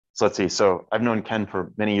So let's see. So I've known Ken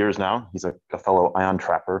for many years now. He's a fellow ion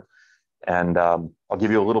trapper. And I'll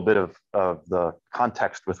give you a little bit of the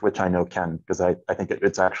context with which I know Ken, because I think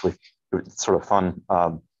it's actually it's sort of fun.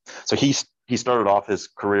 So he started off his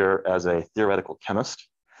career as a theoretical chemist,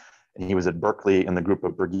 and he was at Berkeley in the group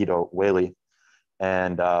of Brigido Whaley.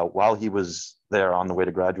 And while he was there on the way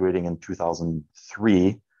to graduating in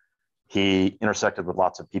 2003, he intersected with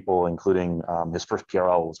lots of people, including his first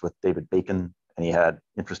PRL was with David Bacon, and he had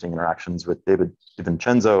interesting interactions with David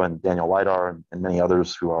DiVincenzo and Daniel Lidar and many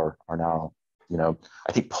others who are now,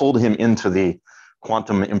 I think pulled him into the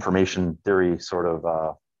quantum information theory sort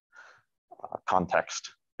of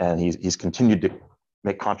context. And he's continued to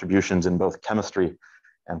make contributions in both chemistry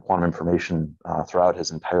and quantum information throughout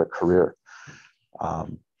his entire career.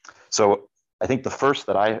 So I think the first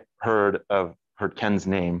that I heard Ken's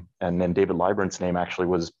name, and then David Librant's name actually,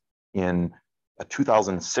 was in a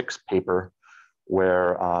 2006 paper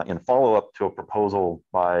where in follow-up to a proposal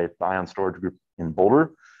by the Ion Storage Group in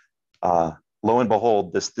Boulder, lo and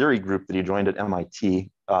behold, this theory group that he joined at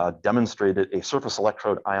MIT demonstrated a surface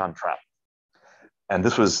electrode ion trap. And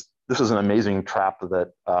this was an amazing trap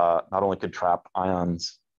that not only could trap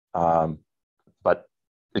ions, but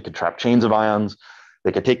it could trap chains of ions.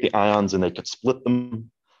 They could take the ions and they could split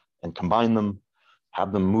them and combine them,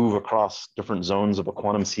 have them move across different zones of a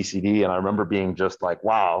quantum CCD. And I remember being just like,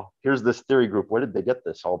 wow, here's this theory group. Where did they get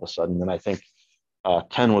this all of a sudden? And I think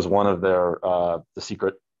Ken was one of their the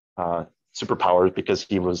secret superpowers, because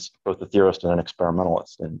he was both a theorist and an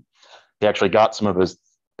experimentalist. And he actually got some of his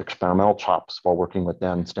experimental chops while working with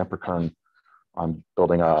Dan Stemperkern on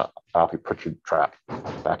building a Alfie-Pritchard trap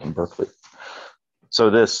back in Berkeley. So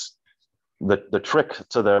the trick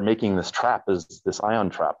to their making this trap is this ion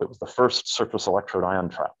trap. It was the first surface electrode ion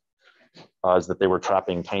trap, is that they were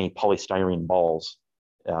trapping tiny polystyrene balls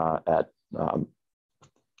at about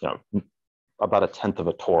 1/10 of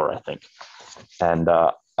a torr, I think. And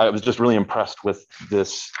I was just really impressed with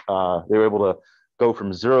this. They were able to go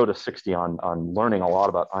from 0 to 60 on learning a lot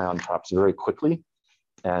about ion traps very quickly.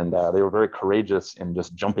 And they were very courageous in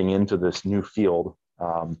just jumping into this new field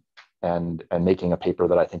and making a paper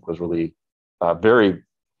that I think was really very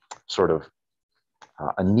sort of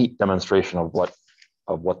a neat demonstration of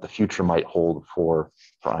what the future might hold for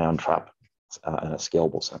ion trap in a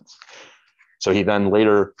scalable sense. So he then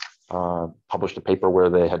later published a paper where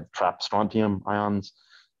they had trapped strontium ions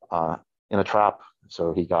in a trap.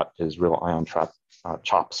 So he got his real ion trap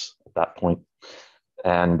chops at that point.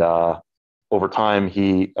 And over time,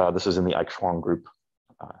 this is in the Eichschwang group.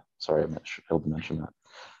 Sorry, I failed to mention that.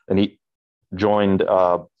 And he joined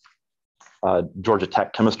Georgia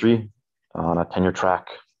Tech chemistry on a tenure track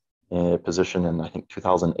position in, I think,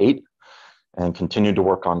 2008, and continued to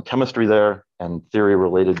work on chemistry there and theory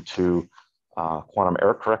related to quantum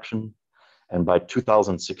error correction. And by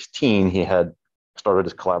 2016, he had started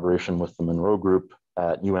his collaboration with the Monroe group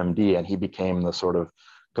at UMD, and he became the sort of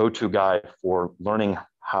go-to guy for learning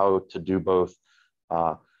how to do both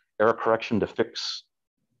error correction to fix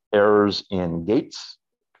errors in gates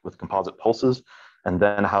with composite pulses, and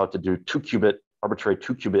then how to do arbitrary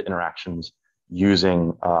 2-qubit interactions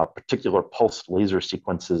using particular pulsed laser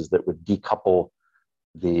sequences that would decouple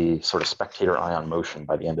the sort of spectator ion motion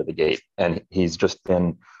by the end of the gate. And he's just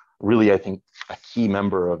been really, I think, a key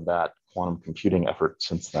member of that quantum computing effort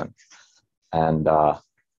since then. And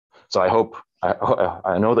so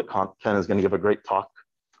I know that Ken is going to give a great talk,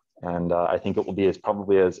 and I think it will be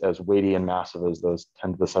probably as weighty and massive as those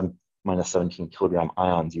 10 to the -17 kilogram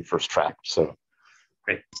ions you first tracked. So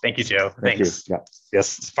great, thank you, Joe. Thank Thanks. you. Yeah.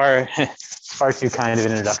 Yes, it's far too kind of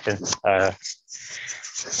an introduction.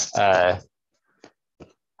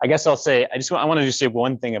 I guess I'll say I want to just say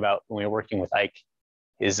one thing about when we were working with Ike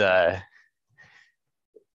is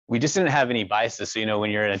we just didn't have any biases. So, when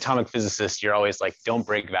you're an atomic physicist, you're always like, don't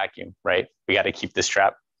break vacuum, right? We got to keep this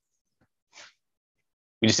trap.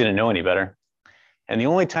 We just didn't know any better. And the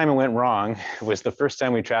only time it went wrong was the first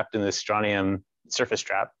time we trapped in this strontium surface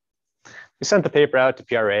trap. We sent the paper out to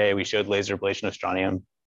PRA. We showed laser ablation of strontium.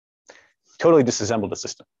 Totally disassembled the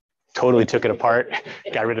system. Totally took it apart,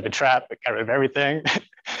 got rid of the trap, got rid of everything.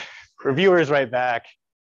 Reviewers write back,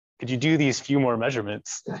 could you do these few more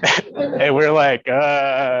measurements? And we're like,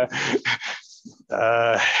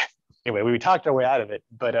 anyway, we talked our way out of it,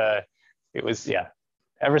 but it was, yeah.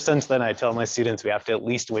 Ever since then, I tell my students we have to at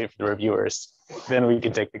least wait for the reviewers, then we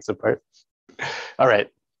can take things apart. All right.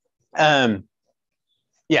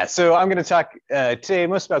 Yeah, so I'm going to talk today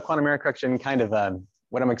most about quantum error correction, kind of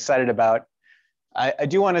what I'm excited about. I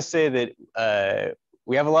do want to say that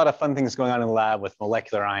we have a lot of fun things going on in the lab with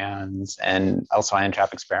molecular ions and also ion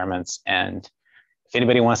trap experiments. And If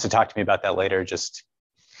anybody wants to talk to me about that later, just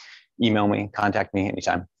email me, contact me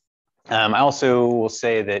anytime. I also will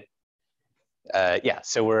say that, yeah,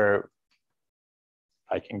 so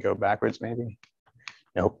I can go backwards maybe.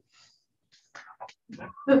 Nope.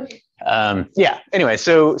 Yeah, anyway,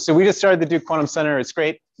 so we just started the Duke Quantum Center. It's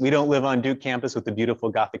great. We don't live on Duke campus with the beautiful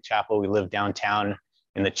Gothic chapel. We live downtown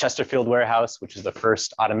in the Chesterfield warehouse, which is the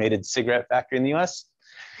first automated cigarette factory in the US.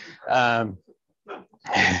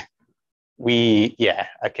 Yeah,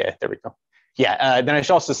 okay, there we go. Yeah, then I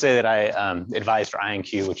should also say that I advise for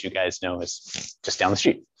IonQ, which you guys know is just down the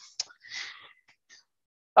street.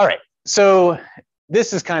 All right, so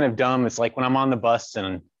this is kind of dumb. It's like when I'm on the bus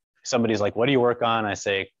and somebody's like, what do you work on? I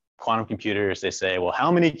say, quantum computers. They say, well,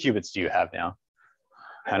 how many qubits do you have now?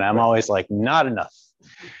 And I'm always like, not enough.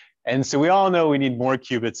 And so we all know we need more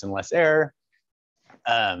qubits and less error.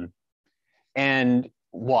 And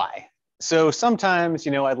why? So sometimes,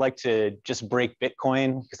 you know, I'd like to just break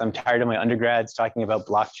Bitcoin because I'm tired of my undergrads talking about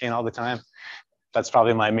blockchain all the time. That's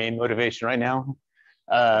probably my main motivation right now.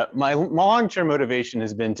 My long-term motivation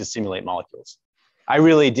has been to simulate molecules. I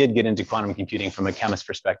really did get into quantum computing from a chemist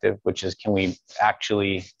perspective, which is, can we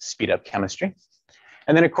actually speed up chemistry?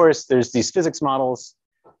 And then, of course, there's these physics models,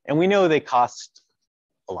 and we know they cost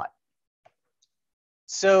a lot.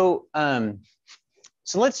 So,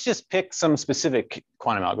 so let's just pick some specific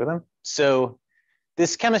quantum algorithm. So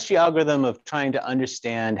this chemistry algorithm of trying to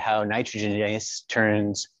understand how nitrogenase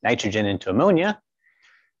turns nitrogen into ammonia,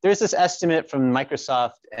 there's this estimate from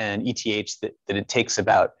Microsoft and ETH that it takes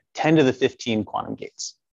about 10 to the 15 quantum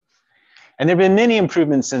gates. And there have been many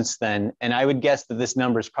improvements since then, and I would guess that this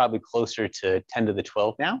number is probably closer to 10 to the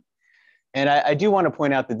 12 now. And I do want to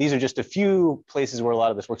point out that these are just a few places where a lot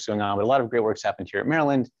of this work's going on, but a lot of great work's happened here at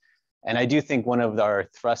Maryland. And I do think one of our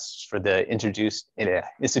thrusts for the Institute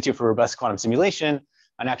for Robust Quantum Simulation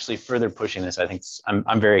on actually further pushing this, I think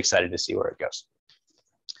I'm very excited to see where it goes.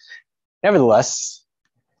 Nevertheless,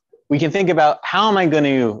 we can think about how am I going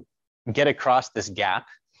to get across this gap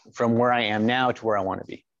from where I am now to where I want to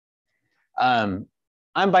be. I'm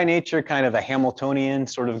by nature kind of a Hamiltonian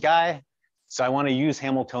sort of guy. So I want to use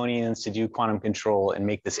Hamiltonians to do quantum control and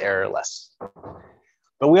make this error less.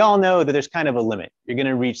 But we all know that there's kind of a limit. You're going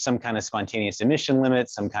to reach some kind of spontaneous emission limit,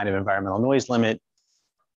 some kind of environmental noise limit.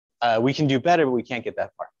 We can do better, but we can't get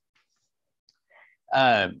that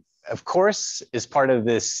far. Of course, as part of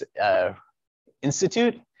this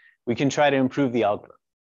institute, we can try to improve the algorithm.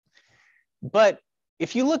 But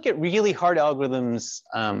if you look at really hard algorithms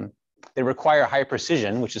that require high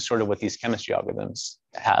precision, which is sort of what these chemistry algorithms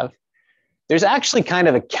have, there's actually kind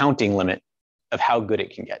of a counting limit of how good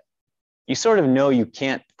it can get. You sort of know you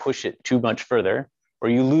can't push it too much further, or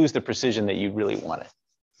you lose the precision that you really wanted.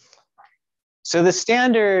 So the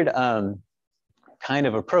standard kind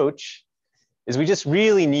of approach is we just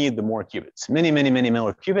really need the more qubits, many, many, many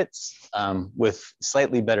more qubits with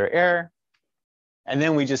slightly better error. And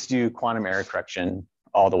then we just do quantum error correction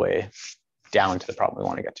all the way down to the problem we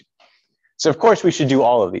want to get to. So of course we should do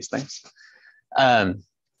all of these things.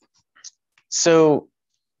 So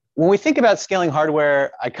when we think about scaling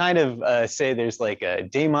hardware, I kind of say there's like a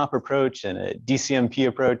DAMOP approach and a DCMP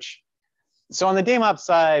approach. So on the DAMOP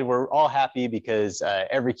side, we're all happy because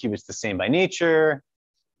every qubit's the same by nature.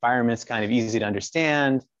 Environment's kind of easy to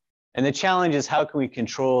understand. And the challenge is how can we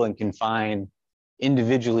control and confine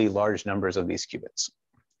individually large numbers of these qubits?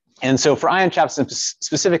 And so for ion traps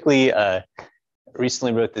specifically,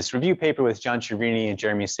 recently wrote this review paper with John Cherini and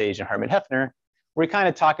Jeremy Sage and Hartmut Hefner, where we kind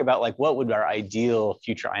of talk about like what would our ideal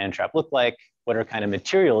future ion trap look like? What are kind of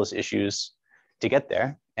materials issues to get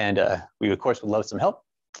there? And we of course would love some help.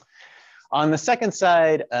 On the second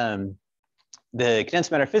side, the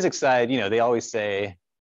condensed matter physics side, you know, they always say,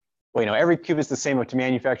 well, you know, every qubit is the same up to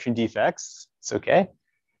manufacturing defects. It's okay.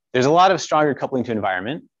 There's a lot of stronger coupling to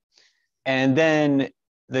environment. And then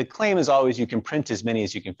the claim is always you can print as many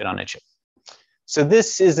as you can fit on a chip. So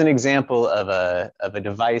this is an example of a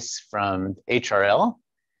device from HRL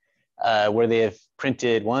where they have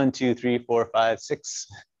printed 1, 2, 3, 4, 5, 6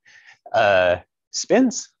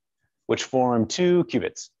 spins, which form 2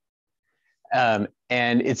 qubits.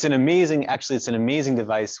 And it's an amazing, actually, it's an amazing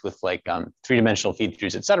device with like 3-dimensional feed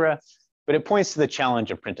throughs, et cetera, but it points to the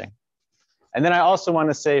challenge of printing. And then I also want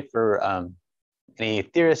to say for any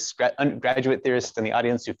theorists, graduate theorists in the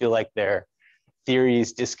audience who feel like their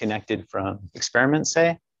theories disconnected from experiments,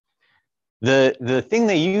 say, the thing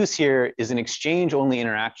they use here is an exchange-only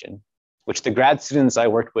interaction, which the grad students I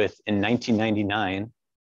worked with in 1999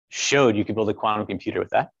 showed you could build a quantum computer with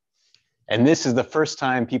that. And this is the first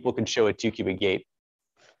time people can show a 2-qubit gate,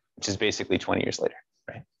 which is basically 20 years later,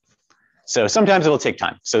 right? So sometimes it will take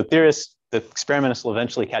time. So theorists, The experimentists will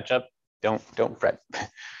eventually catch up. Don't fret.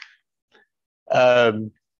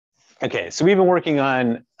 Okay, so we've been working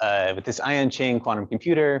on with this ion chain quantum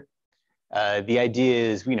computer. The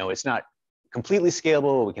idea is, it's not completely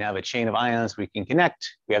scalable. We can have a chain of ions we can connect.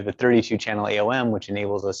 We have the 32-channel AOM, which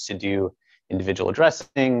enables us to do individual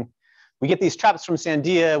addressing. We get these traps from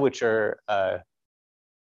Sandia, which are,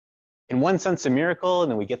 in one sense, a miracle,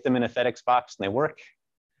 and then we get them in a FedEx box and they work.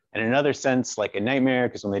 And in another sense, like a nightmare,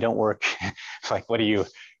 because when they don't work, like, how do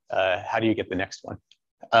you get the next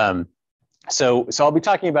one? So I'll be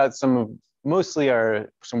talking about mostly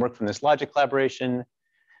some work from this logic collaboration,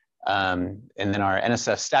 and then our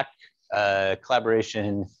NSF stack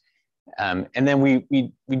collaboration. And then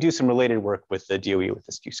we do some related work with the DOE with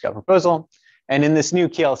this QSCOUT proposal. And in this new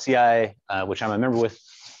KLCI, which I'm a member with,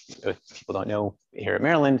 if people don't know, here at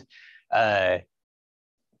Maryland,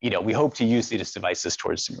 we hope to use these devices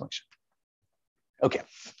towards simulation. Okay,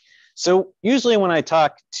 so usually when I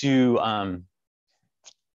talk to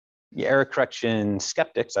error correction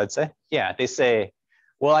skeptics, I'd say, they say,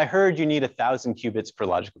 well, I heard you need 1,000 qubits per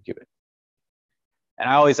logical qubit. And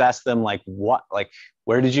I always ask them,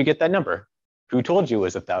 where did you get that number? Who told you it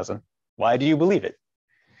was 1,000? Why do you believe it?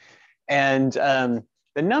 And the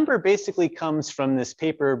number basically comes from this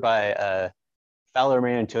paper by Fowler,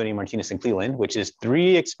 Mariantoni, Martinez, and Cleland, which is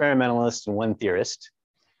 3 experimentalists and 1 theorist.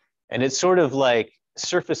 And it's sort of like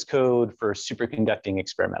surface code for superconducting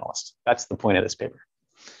experimentalists. That's the point of this paper.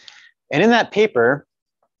 And in that paper,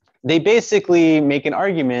 they basically make an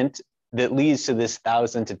argument that leads to this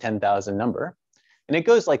 1,000 to 10,000 number. And it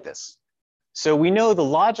goes like this. So we know the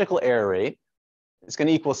logical error rate is going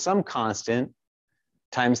to equal some constant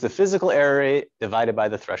times the physical error rate divided by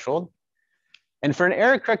the threshold. And for an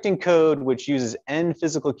error correcting code, which uses n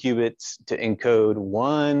physical qubits to encode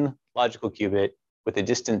 1 logical qubit with a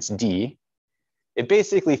distance d, it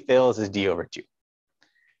basically fails as d over 2.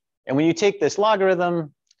 And when you take this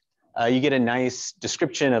logarithm, you get a nice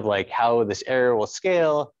description of how this error will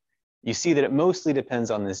scale. You see that it mostly depends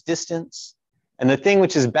on this distance. And the thing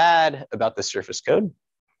which is bad about the surface code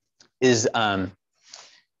is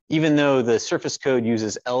even though the surface code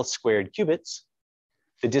uses L squared qubits,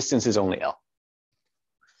 the distance is only L.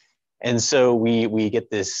 And so we get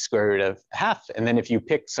this square root of half. And then if you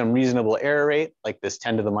pick some reasonable error rate, like this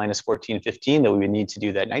 10 to the minus 14, 15 that we would need to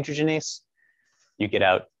do that nitrogenase, you get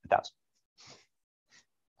out 1,000.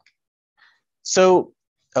 So,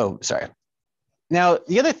 sorry. Now,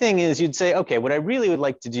 the other thing is you'd say, okay, what I really would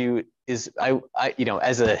like to do is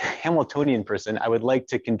as a Hamiltonian person, I would like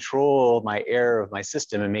to control my error of my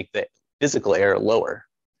system and make the physical error lower.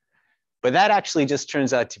 But that actually just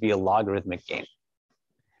turns out to be a logarithmic gain.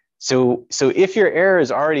 So if your error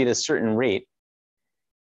is already at a certain rate,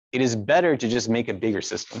 it is better to just make a bigger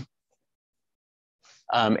system.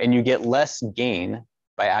 And you get less gain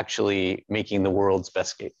by actually making the world's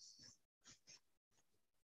best gate.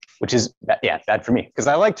 Which is, bad for me, because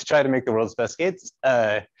I like to try to make the world's best gates.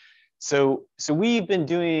 So we've been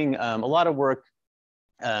doing a lot of work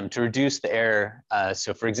to reduce the error.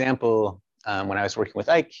 So for example, when I was working with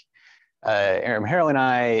Ike, Aaron Harrell and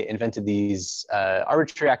I invented these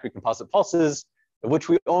arbitrary accurate composite pulses, of which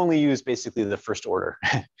we only use basically the first order,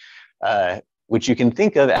 which you can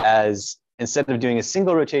think of as, instead of doing a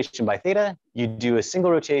single rotation by theta, you do a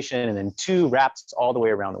single rotation and then 2 wraps all the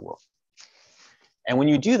way around the world. And when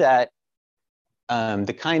you do that,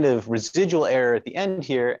 the kind of residual error at the end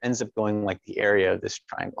here ends up going like the area of this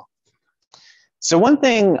triangle. So one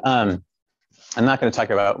thing I'm not going to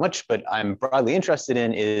talk about much, but I'm broadly interested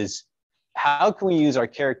in is how can we use our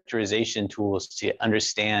characterization tools to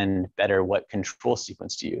understand better what control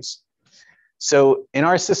sequence to use? So in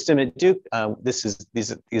our system at Duke,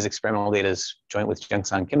 these experimental data is joint with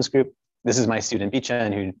Jungsang Kim's group. This is my student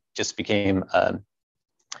Bichan, who just became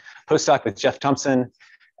postdoc with Jeff Thompson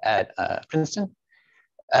at Princeton.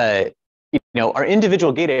 Our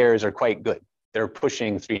individual gate errors are quite good. They're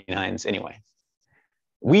pushing 3 nines anyway.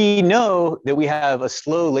 We know that we have a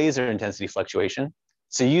slow laser intensity fluctuation.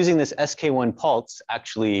 So using this SK1 pulse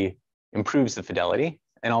actually improves the fidelity,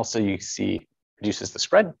 and also you see reduces the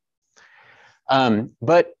spread.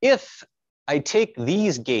 But if I take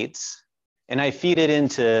these gates and I feed it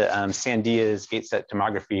into Sandia's gate set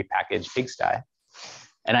tomography package Pigsty,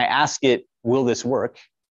 and I ask it, will this work?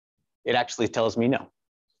 It actually tells me no.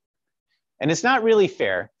 And it's not really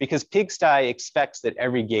fair because Pigsty expects that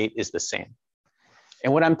every gate is the same.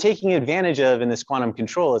 And what I'm taking advantage of in this quantum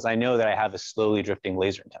control is I know that I have a slowly drifting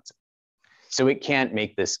laser intensity. So it can't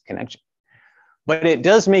make this connection. But it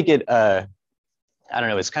does make it, I don't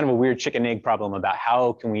know, it's kind of a weird chicken egg problem about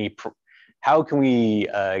how can we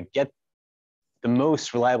get the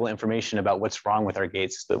most reliable information about what's wrong with our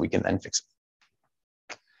gates so that we can then fix it.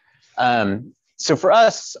 So for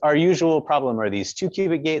us, our usual problem are these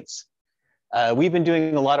 2-qubit gates. We've been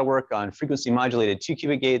doing a lot of work on frequency modulated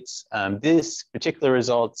 2-qubit gates. This particular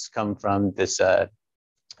results come from this,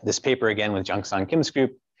 this paper again with Jung-San Kim's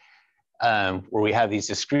group, where we have these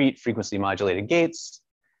discrete frequency modulated gates.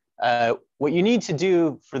 What you need to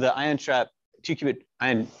do for the ion trap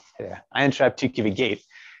 2-qubit gate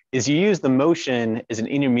is you use the motion as an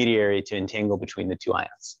intermediary to entangle between the two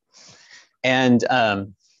ions. And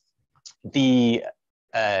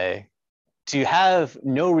to have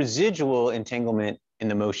no residual entanglement in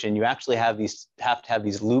the motion, you actually have to have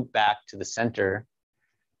these loop back to the center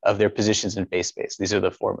of their positions in phase space. These are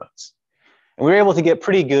the 4 modes. And we were able to get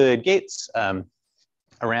pretty good gates around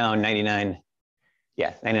 99.4,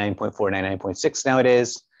 99.6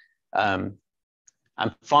 nowadays. I'm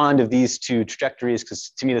fond of these 2 trajectories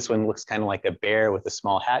because to me, this one looks kind of like a bear with a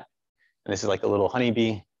small hat. And this is like a little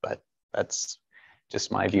honeybee, but that's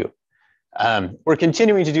just my view. We're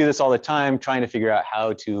continuing to do this all the time, trying to figure out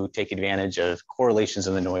how to take advantage of correlations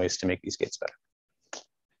in the noise to make these gates better.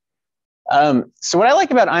 So what I like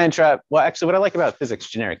about ion trap, well, actually what I like about physics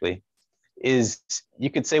generically is you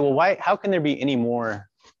could say, well, how can there be any more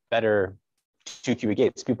better 2-qubit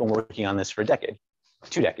gates? People have been working on this for a decade,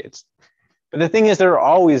 2 decades. But the thing is, there are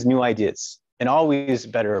always new ideas and always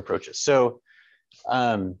better approaches. So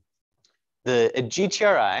at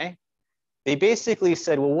GTRI, they basically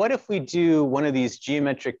said, well, what if we do one of these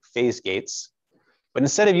geometric phase gates, but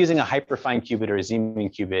instead of using a hyperfine qubit or a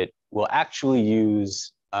Zeeman qubit, we'll actually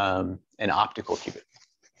use an optical qubit.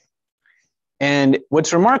 And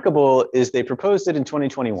what's remarkable is they proposed it in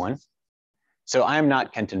 2021. So I'm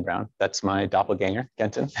not Kenton Brown. That's my doppelganger,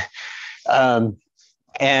 Kenton.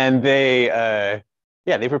 And they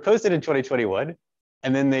proposed it in 2021.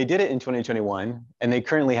 And then they did it in 2021. And they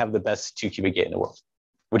currently have the best 2-qubit gate in the world,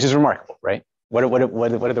 which is remarkable, right? What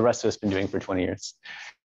have the rest of us been doing for 20 years?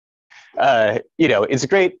 It's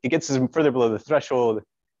great. It gets us further below the threshold.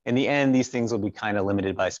 In the end, these things will be kind of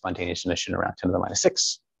limited by spontaneous emission around 10 to the minus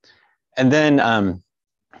 6. And then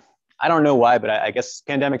I don't know why, but I guess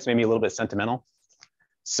pandemics made me a little bit sentimental.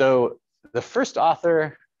 So the first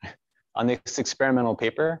author on this experimental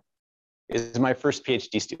paper is my first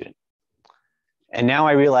PhD student. And now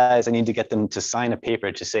I realize I need to get them to sign a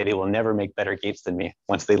paper to say they will never make better gates than me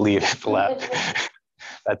once they leave the lab.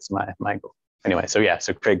 That's my goal. Anyway, so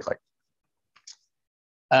Craig Clark.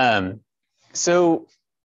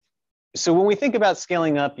 So when we think about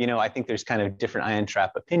scaling up, I think there's kind of different ion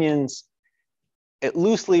trap opinions. It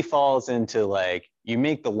loosely falls into like, you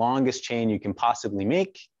make the longest chain you can possibly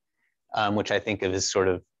make, which I think of as sort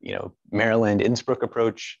of, Maryland Innsbruck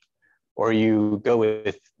approach, or you go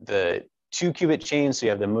with the 2-qubit chain, so you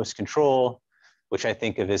have the most control, which I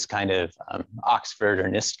think of as kind of Oxford or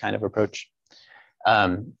NIST kind of approach.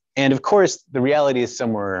 And of course, the reality is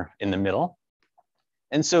somewhere in the middle.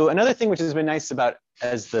 And so another thing which has been nice about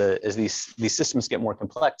as these systems get more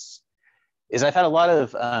complex is I've had a lot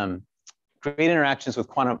of great interactions with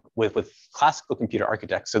classical computer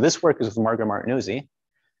architects. So this work is with Margaret Martinozzi,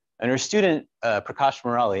 and her student, Prakash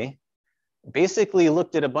Murali, basically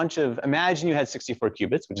looked at a bunch of, imagine you had 64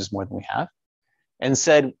 qubits, which is more than we have, and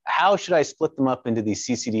said, how should I split them up into these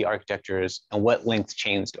CCD architectures and what length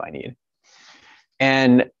chains do I need?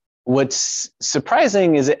 And what's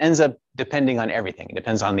surprising is it ends up depending on everything. It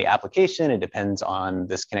depends on the application. It depends on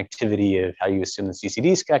this connectivity of how you assume the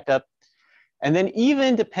CCDs connect up. And then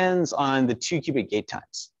even depends on the 2-qubit gate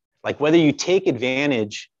times, like whether you take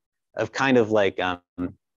advantage of kind of like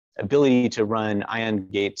ability to run ion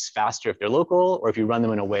gates faster if they're local, or if you run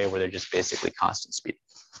them in a way where they're just basically constant speed.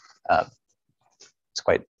 It's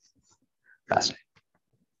quite fascinating.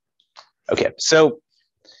 Okay, so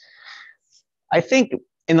I think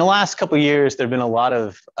in the last couple of years, there have been a lot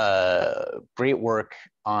of great work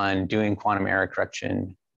on doing quantum error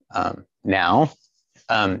correction now.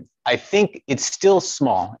 I think it's still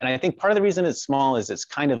small. And I think part of the reason it's small is it's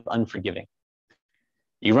kind of unforgiving.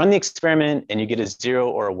 You run the experiment and you get a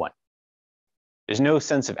 0 or a 1. There's no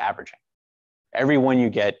sense of averaging. Every one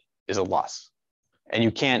you get is a loss. And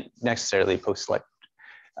you can't necessarily post-select.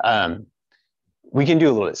 We can do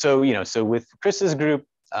a little bit. So, so with Chris's group,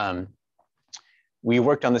 we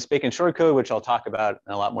worked on this Bacon short code, which I'll talk about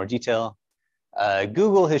in a lot more detail.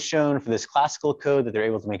 Google has shown for this classical code that they're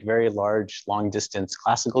able to make very large, long distance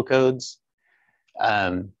classical codes.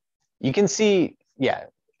 You can see,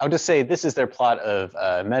 I'll just say this is their plot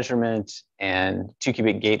of measurement and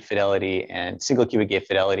 2-qubit gate fidelity and single qubit gate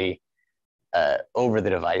fidelity over the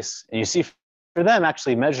device. And you see for them,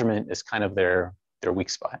 actually measurement is kind of their weak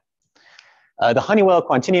spot. The Honeywell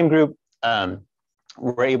Quantinium group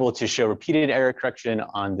were able to show repeated error correction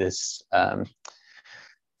on this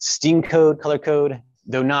Sting code, color code,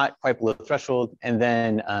 though not quite below threshold. And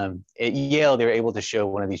then at Yale, they were able to show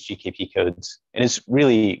one of these GKP codes. And it's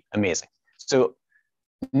really amazing. So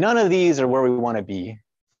none of these are where we want to be,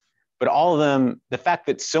 but all of them, the fact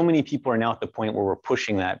that so many people are now at the point where we're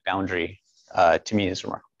pushing that boundary, to me is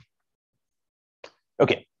remarkable.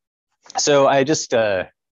 Okay, so I just, oh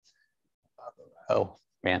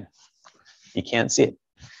man, you can't see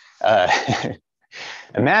it.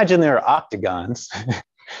 Imagine there are octagons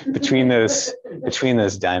between those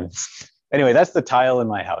diamonds. Anyway, that's the tile in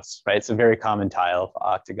my house, right? It's a very common tile for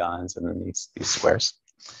octagons and then these squares.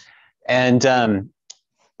 And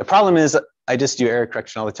the problem is I just do error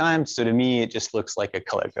correction all the time. So to me, it just looks like a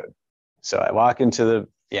color code. So I walk into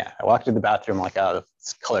the bathroom like, oh,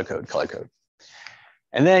 it's color code.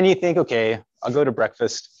 And then you think, okay, I'll go to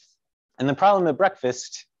breakfast. And the problem at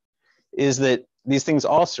breakfast is that these things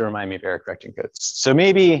also remind me of error correcting codes. So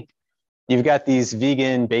maybe you've got these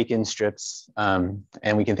vegan bacon strips, and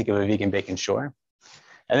we can think of a vegan bacon shore.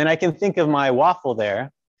 And then I can think of my waffle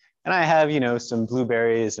there, and I have, some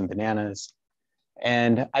blueberries and bananas.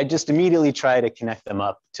 And I just immediately try to connect them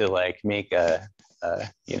up to like make a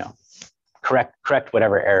correct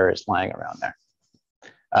whatever error is lying around there.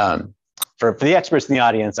 For the experts in the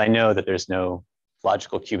audience, I know that there's no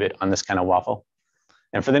logical qubit on this kind of waffle.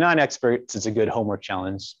 And for the non-experts, it's a good homework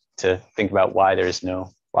challenge to think about why there's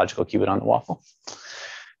no logical qubit on the waffle.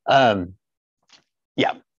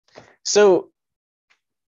 Yeah, so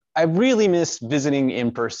I really miss visiting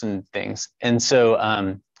in-person things. And so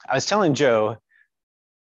I was telling Joe,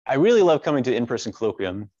 I really love coming to in-person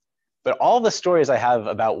colloquium, but all the stories I have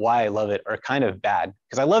about why I love it are kind of bad,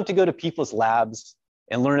 because I love to go to people's labs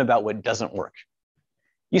and learn about what doesn't work.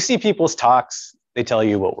 You see people's talks, they tell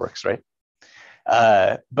you what works, right?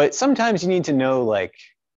 But sometimes you need to know like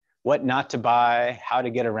what not to buy, how to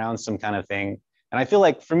get around some kind of thing. And I feel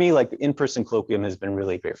like for me, like in-person colloquium has been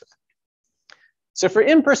really great for that. So for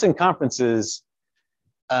in-person conferences,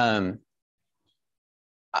 the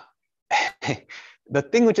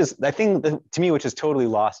thing to me, which is totally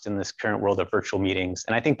lost in this current world of virtual meetings,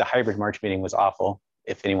 and I think the hybrid March meeting was awful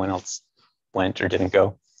if anyone else went or didn't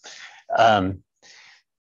go,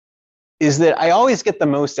 is that I always get the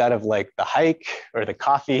most out of like the hike or the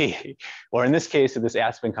coffee, or in this case of this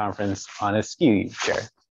Aspen conference on a ski chair.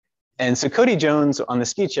 And so Cody Jones on the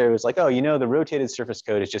ski chair was like, oh, the rotated surface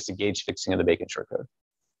code is just a gauge fixing of the Bacon short code.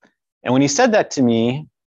 And when he said that to me,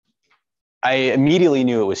 I immediately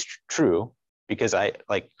knew it was true, because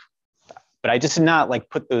but I just did not like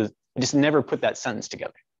just never put that sentence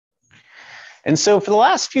together. And so for the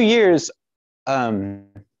last few years,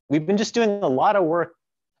 we've been just doing a lot of work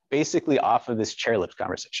basically off of this chairlift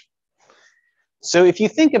conversation. So if you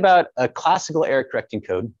think about a classical error correcting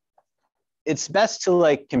code, it's best to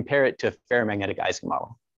like compare it to a ferromagnetic Ising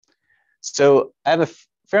model. So I have a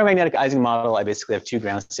ferromagnetic Ising model. I basically have two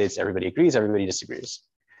ground states. Everybody agrees, everybody disagrees.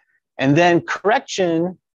 And then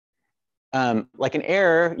correction, like an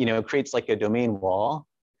error, creates like a domain wall.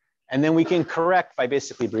 And then we can correct by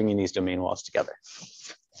basically bringing these domain walls together.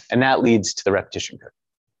 And that leads to the repetition code.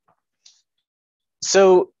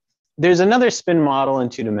 So there's another spin model in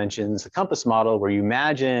 2 dimensions, the compass model, where you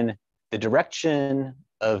imagine the direction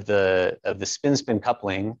of the spin-spin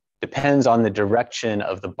coupling depends on the direction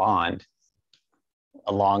of the bond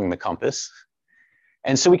along the compass.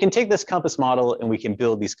 And so we can take this compass model and we can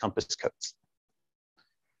build these compass codes.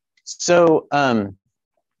 So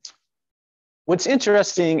what's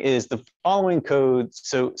interesting is the following code.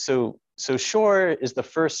 So Shore is the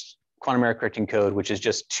first quantum error correcting code, which is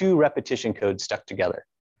just 2 repetition codes stuck together.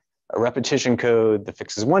 A repetition code that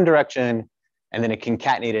fixes one direction, and then it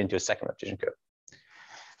concatenated into a second repetition code.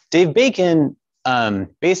 Dave Bacon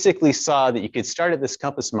basically saw that you could start at this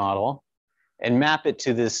compass model and map it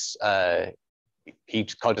to this, he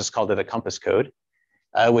just called it a compass code,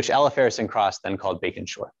 which Alaferis and Cross then called Bacon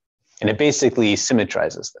Shore. And it basically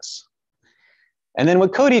symmetrizes this. And then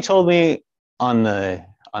what Cody told me on the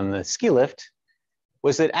ski lift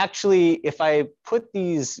was that actually, if I put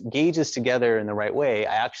these gauges together in the right way,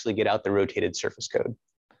 I actually get out the rotated surface code.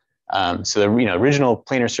 So the original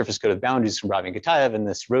planar surface code of boundaries from Ravi and Kitaev, and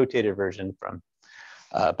this rotated version from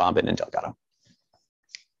Bombin and Delgado.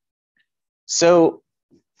 So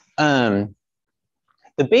the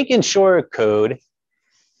Bacon Shore code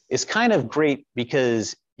is kind of great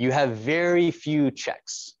because you have very few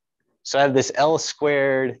checks. So I have this L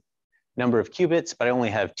squared number of qubits, but I only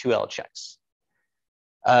have 2 L checks.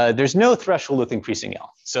 There's no threshold with increasing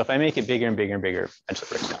L. So if I make it bigger and bigger and bigger,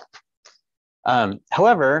 eventually it breaks down.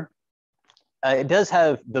 However, it does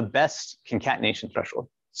have the best concatenation threshold.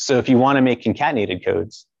 So if you want to make concatenated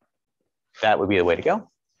codes, that would be the way to go.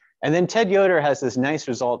 And then Ted Yoder has this nice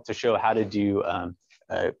result to show how to do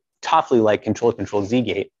Toffoli-like control Z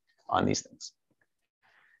gate on these things.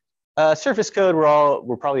 Surface code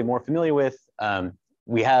we're probably more familiar with.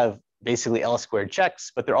 We have basically L-squared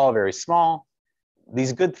checks, but they're all very small.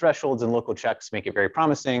 These good thresholds and local checks make it very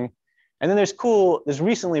promising. And then there's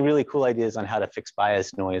recently really cool ideas on how to fix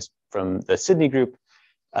bias noise from the Sydney group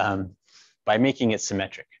by making it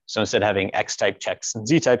symmetric. So instead of having X-type checks and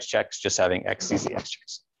Z-type checks, just having X, Z, Z, X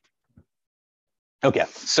checks. Okay,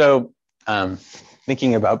 so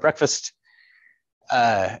thinking about breakfast,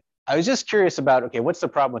 I was just curious about, okay, what's the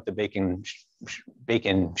problem with the Bacon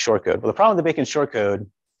shortcode? Well, the problem with the Bacon shortcode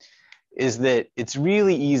is that it's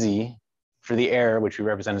really easy for the error, which we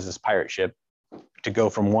represent as this pirate ship, to go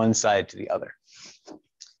from one side to the other.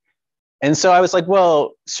 And so I was like,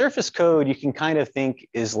 well, surface code, you can kind of think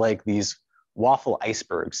is like these waffle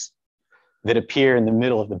icebergs that appear in the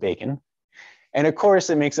middle of the bacon. And of course,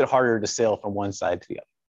 it makes it harder to sail from one side to the other.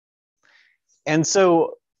 And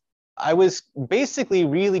so I was basically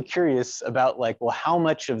really curious about like, well, how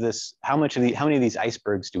many of these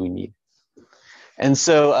icebergs do we need? And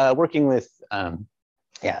so working with, so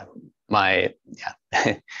my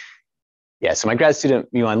grad student,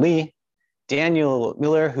 Yuan Li, Daniel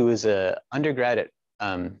Miller, who is an undergrad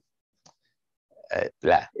at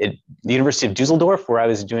the University of Dusseldorf, where I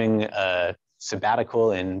was doing a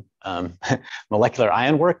sabbatical in molecular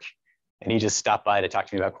ion work, and he just stopped by to talk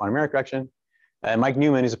to me about quantum error correction. Mike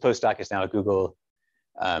Newman, who's a postdoc, is now at Google.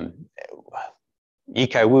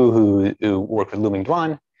 Yikai Wu, who worked with Luming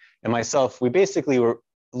Duan, and myself, we basically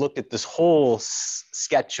looked at this whole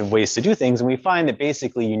sketch of ways to do things, and we find that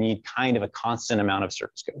basically you need kind of a constant amount of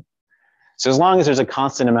surface code. So as long as there's a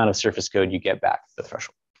constant amount of surface code, you get back the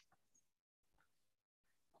threshold.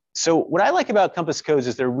 So what I like about compass codes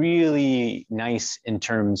is they're really nice in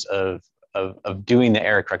terms of doing the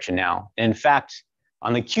error correction now. And in fact,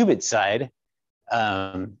 on the qubit side,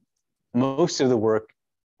 most of the work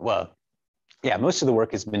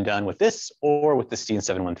has been done with this or with the Steen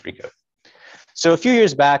 713 code. So a few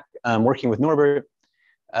years back, working with Norbert,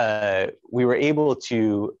 we were able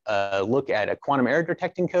to look at a quantum error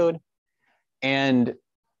detecting code. And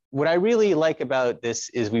what I really like about this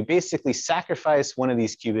is we basically sacrifice one of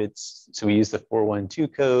these qubits. So we use the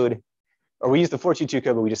 412 code, or we use the 422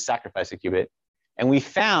 code, but we just sacrifice a qubit. And we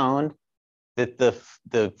found that the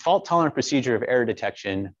fault-tolerant procedure of error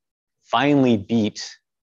detection finally beat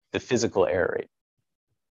the physical error rate,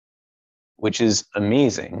 which is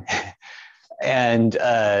amazing. And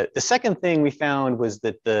the second thing we found was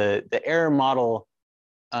that the error model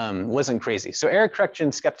wasn't crazy. So error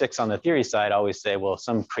correction skeptics on the theory side always say, well,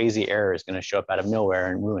 some crazy error is going to show up out of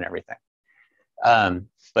nowhere and ruin everything.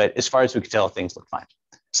 But as far as we could tell, things look fine.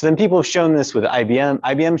 So then people have shown this with IBM.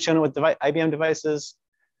 IBM's shown it with IBM devices.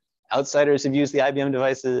 Outsiders have used the IBM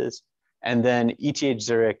devices. And then ETH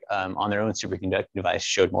Zurich on their own superconducting device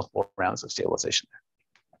showed multiple rounds of stabilization there.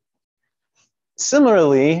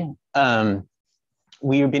 Similarly,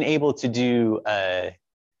 we've been able to do,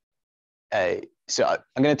 so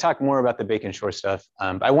I'm going to talk more about the Bacon-Shor stuff.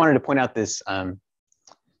 But I wanted to point out this,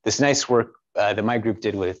 this nice work that my group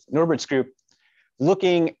did with Norbert's group,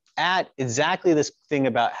 looking at exactly this thing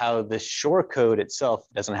about how the Shor code itself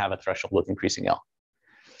doesn't have a threshold with increasing L.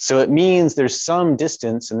 So it means there's some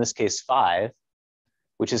distance, in this case 5,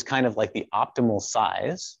 which is kind of like the optimal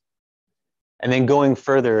size. And then going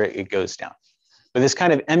further, it goes down. But this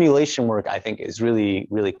kind of emulation work, I think, is really,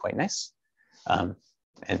 really quite nice. And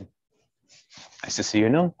nice to see you,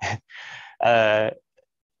 Noam.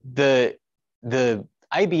 The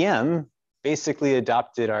IBM basically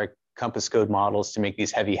adopted our compass code models to make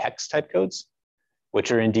these heavy hex type codes,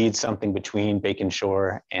 which are indeed something between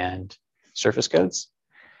Bacon-Shor and surface codes.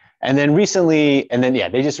 And then recently,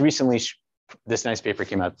 they just recently, this nice paper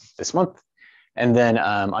came out this month. And then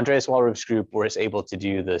Andreas Wahlroof's group was able to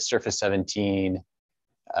do the surface 17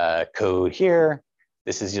 code here.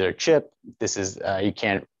 This is your chip. This is,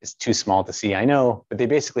 it's too small to see, I know, but they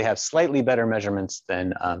basically have slightly better measurements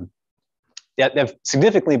than, they have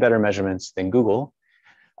significantly better measurements than Google,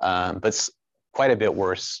 but quite a bit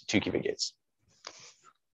worse 2 qubit gates.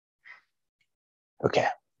 Okay.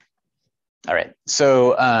 All right.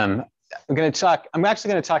 So I'm actually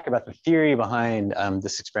going to talk about the theory behind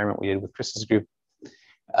this experiment we did with Chris's group.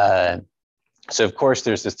 So of course,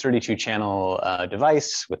 there's this 32 channel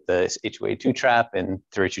device with the H2A2 trap and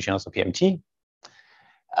 32 channels of PMT.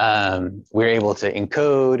 We're able to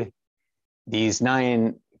encode these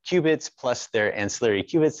 9 qubits plus their ancillary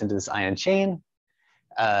qubits into this ion chain.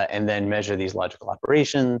 and then measure these logical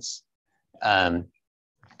operations. And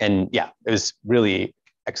yeah, it was really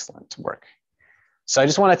excellent work. So I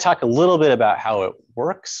just want to talk a little bit about how it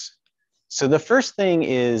works. So the first thing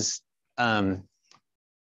is, from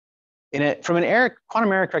an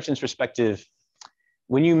quantum error corrections perspective,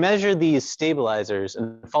 when you measure these stabilizers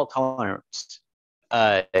and fault tolerance,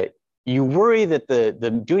 you worry that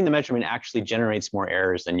doing the measurement actually generates more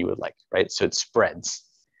errors than you would like, right? So it spreads.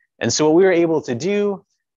 And so what we were able to do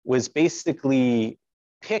was basically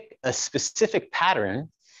pick a specific pattern,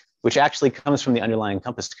 which actually comes from the underlying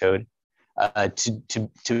compass code,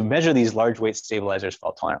 to measure these large weight stabilizers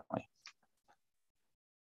fault tolerantly.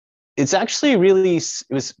 It's actually it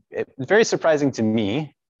was very surprising to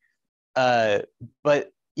me,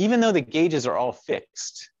 but even though the gauges are all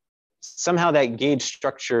fixed, somehow that gauge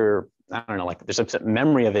structure, I don't know, like there's a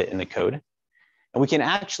memory of it in the code, and we can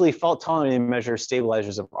actually fault tolerantly measure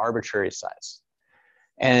stabilizers of arbitrary size.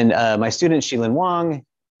 And my student Shilin Wang,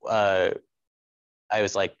 I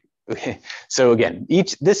was like, so again,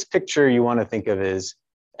 this picture you want to think of as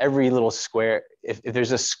every little square. If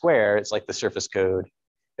there's a square, it's like the surface code.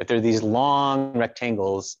 If there are these long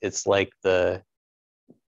rectangles, it's like the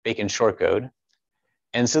Bacon-Shor code.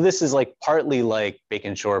 And so this is like partly like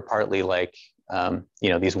Bacon-Shor, partly like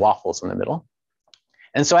these waffles in the middle.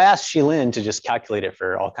 And so I asked Shilin to just calculate it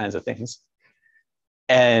for all kinds of things.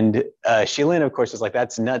 And Shilin, of course, was like,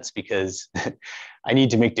 that's nuts because I need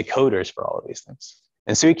to make decoders for all of these things.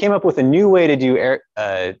 And so he came up with a new way to do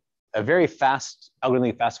a very fast,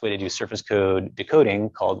 algorithmically fast way to do surface code decoding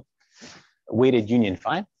called weighted union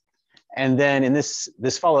phi. And then in this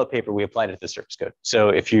follow-up paper, we applied it to the surface code. So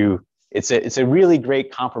it's a really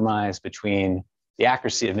great compromise between the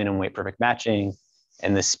accuracy of minimum weight perfect matching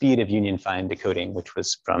and the speed of union phi decoding, which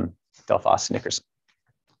was from Delphos and Nickerson.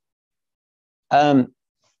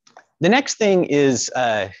 The next thing is,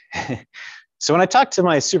 so when I talk to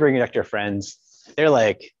my superconductor friends, they're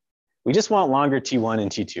like, we just want longer T1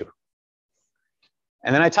 and T2.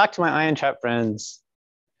 And then I talk to my ion trap friends,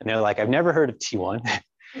 and they're like, I've never heard of T1.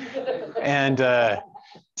 And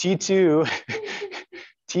T2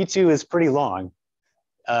 is pretty long.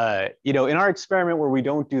 In our experiment where we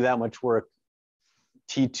don't do that much work,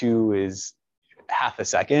 T2 is half a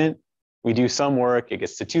second. We do some work, it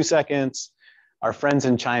gets to 2 seconds. Our friends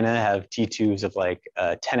in China have T2s of like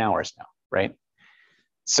 10 hours now, right?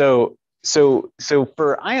 So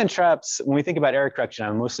for ion traps, when we think about error correction,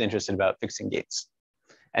 I'm mostly interested about fixing gates.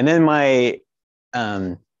 And then my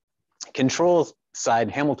control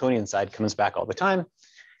side, Hamiltonian side, comes back all the time.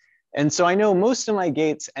 And so I know most of my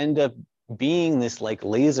gates end up being this like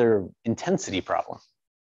laser intensity problem.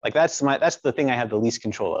 Like that's the thing I have the least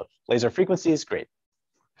control of. Laser frequency is great.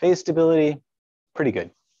 Phase stability, pretty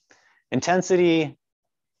good. Intensity,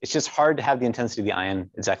 it's just hard to have the intensity of the ion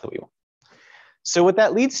exactly what we want. So what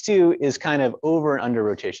that leads to is kind of over and under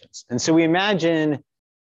rotations. And so we imagine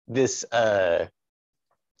this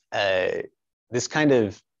this kind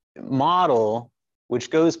of model which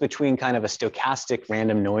goes between kind of a stochastic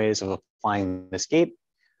random noise of applying this gate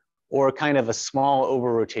or kind of a small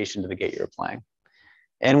over rotation to the gate you're applying.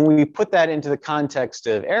 And when we put that into the context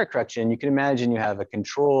of error correction, you can imagine you have a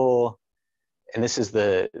control, and this is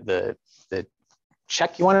the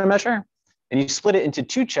check you want to measure, and you split it into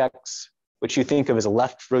 2 checks, which you think of as a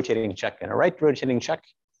left rotating check and a right rotating check.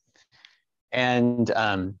 And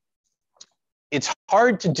it's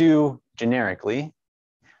hard to do generically,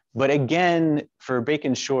 but again, for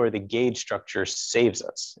Bacon-Shor, the gauge structure saves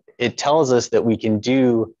us. It tells us that we can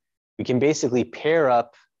basically pair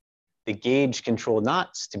up the gauge controlled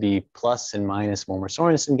knots to be plus and minus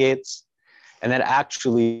Mulmer-Sorensen gates, and that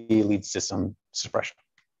actually leads to some suppression.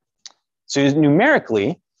 So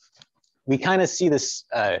numerically, we kind of see this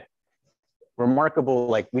remarkable,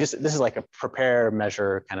 like this is like a prepare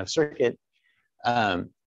measure kind of circuit.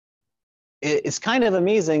 It's kind of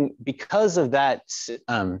amazing because of that,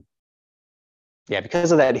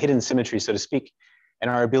 because of that hidden symmetry, so to speak, and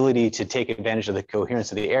our ability to take advantage of the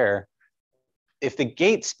coherence of the error. If the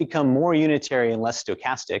gates become more unitary and less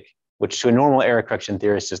stochastic, which to a normal error correction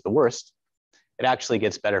theorist is the worst, it actually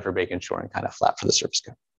gets better for Bacon-Shor and kind of flat for the surface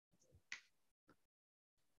code.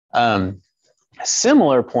 A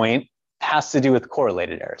similar point has to do with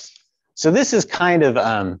correlated errors. So this is kind of,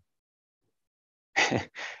 I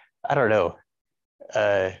don't know.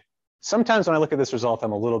 Sometimes when I look at this result,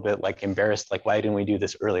 I'm a little bit like embarrassed, like why didn't we do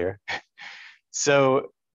this earlier?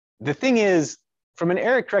 So the thing is, from an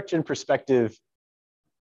error correction perspective,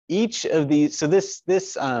 each of these, so this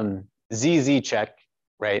ZZ check,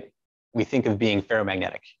 right, we think of being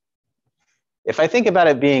ferromagnetic. If I think about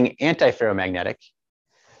it being anti-ferromagnetic,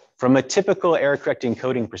 from a typical error correcting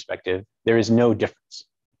coding perspective, there is no difference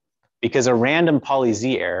because a random poly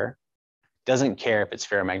Z error doesn't care if it's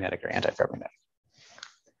ferromagnetic or antiferromagnetic.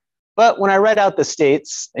 But when I write out the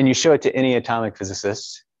states and you show it to any atomic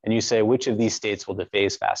physicist and you say, which of these states will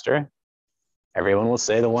dephase faster? Everyone will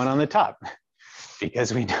say the one on the top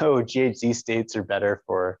because we know GHZ states are better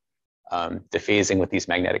for dephasing with these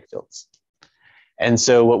magnetic fields. And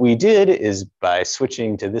so what we did is by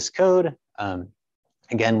switching to this code,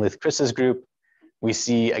 again, with Chris's group, we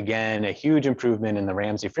see, again, a huge improvement in the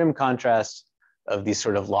Ramsey-Frim contrast of these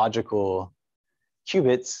sort of logical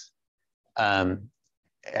qubits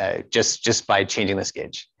just by changing this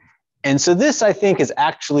gauge. And so this, I think, is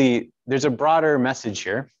actually, there's a broader message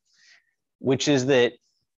here, which is that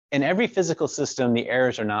in every physical system, the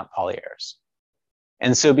errors are not Pauli errors.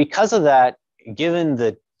 And so because of that, given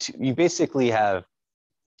that you basically have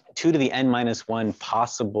 2 to the n-1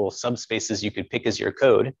 possible subspaces you could pick as your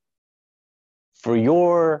code, for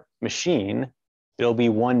your machine, there'll be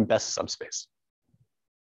one best subspace.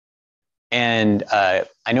 And I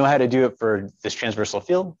know how to do it for this transversal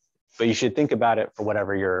field, but you should think about it for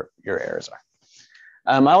whatever your errors are.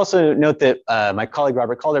 I also note that my colleague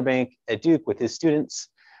Robert Calderbank at Duke with his students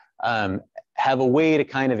have a way to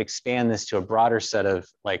kind of expand this to a broader set of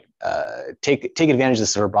take advantage of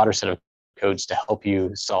this of a broader set of codes to help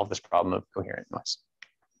you solve this problem of coherent noise.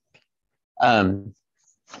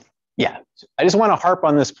 Yeah, I just want to harp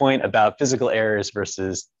on this point about physical errors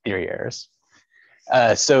versus theory errors.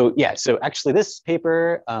 So actually this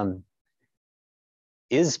paper I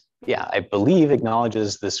believe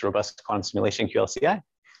acknowledges this robust quantum simulation QLCI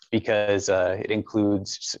because it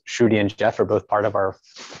includes Shruti and Jeff are both part of our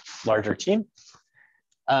larger team.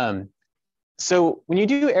 So when you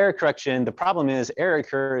do error correction, the problem is error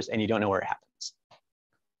occurs and you don't know where it happens.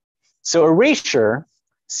 So erasure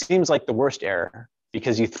seems like the worst error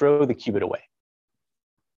because you throw the qubit away.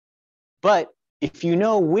 But if you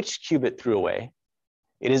know which qubit threw away,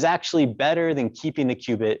 it is actually better than keeping the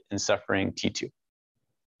qubit and suffering T2.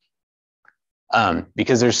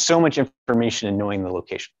 Because there's so much information in knowing the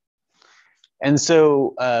location. And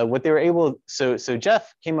so what they were able, so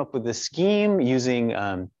Jeff came up with this scheme using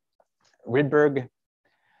Rydberg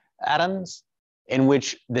atoms in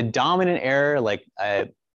which the dominant error, like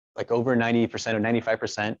over 90% or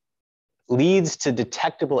 95%, leads to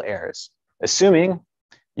detectable errors, assuming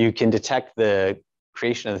you can detect the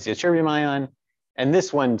creation of the ytterbium ion. And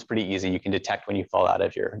this one's pretty easy. You can detect when you fall out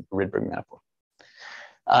of your Rydberg manifold.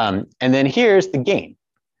 And then here's the gain.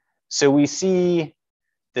 So we see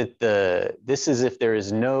that this is if there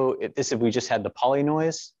is no, if we just had the Pauli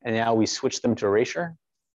noise and now we switch them to erasure,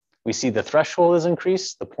 we see the threshold is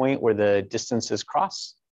increased, the point where the distances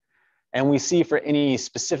cross. And we see for any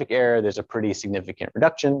specific error, there's a pretty significant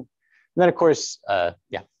reduction. And then of course,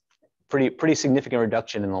 pretty significant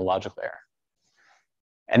reduction in the logical error.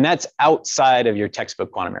 And that's outside of your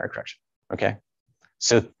textbook quantum error correction, okay?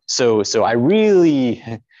 So I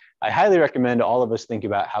highly recommend all of us think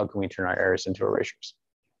about how can we turn our errors into erasures.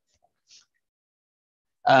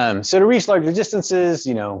 So to reach larger distances,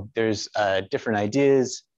 there's different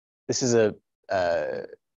ideas. This is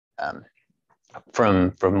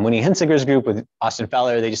from Winnie Hensinger's group with Austin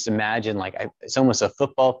Fowler. They just imagine it's almost a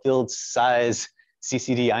football field size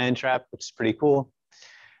CCD ion trap, which is pretty cool.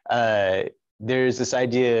 There's this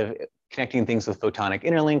idea of connecting things with photonic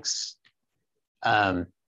interlinks. I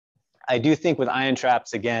do think with ion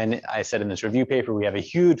traps, again, I said in this review paper, we have a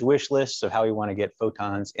huge wish list of how we want to get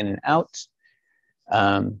photons in and out.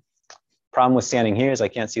 Problem with standing here is I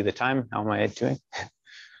can't see the time. How am I doing?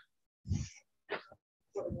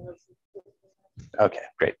 Okay,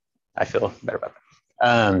 great. I feel better about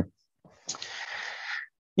that.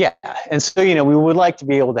 Yeah, and so, we would like to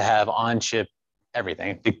be able to have on-chip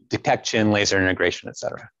everything, detection, laser integration, et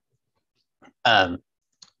cetera.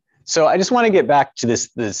 So I just want to get back to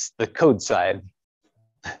the code side.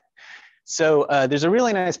 So there's a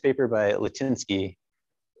really nice paper by Latinsky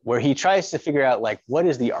where he tries to figure out what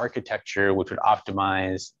is the architecture which would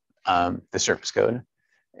optimize the surface code.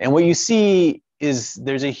 And what you see is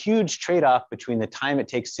there's a huge trade-off between the time it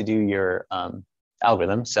takes to do your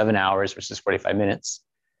algorithm, 7 hours versus 45 minutes,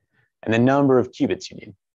 and the number of qubits you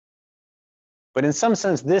need. But in some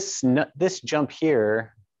sense, this jump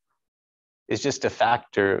here is just a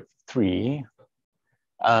factor of 3.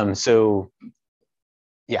 So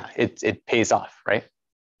yeah, it pays off, right?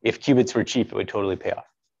 If qubits were cheap, it would totally pay off.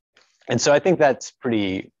 And so I think that's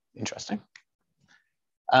pretty interesting.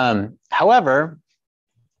 However,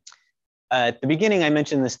 at the beginning, I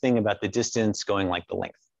mentioned this thing about the distance going like the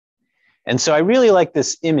length. And so I really like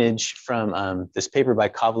this image from this paper by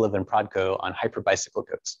Kovalev and Prodko on hyperbicycle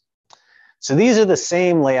codes. So these are the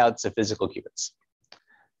same layouts of physical qubits.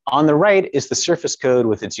 On the right is the surface code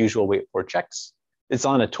with its usual wait for checks. It's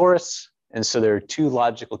on a torus, and so there are 2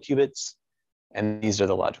 logical qubits, and these are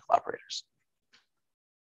the logical operators.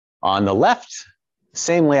 On the left,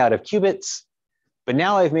 same layout of qubits, but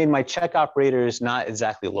now I've made my check operators not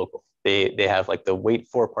exactly local. They have like the wait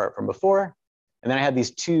for part from before, and then I have these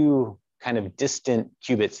 2 kind of distant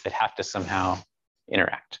qubits that have to somehow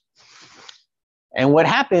interact. And what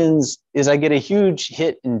happens is I get a huge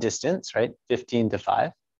hit in distance, right? 15 to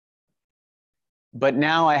 5. But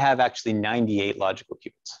now I have actually 98 logical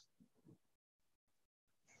qubits.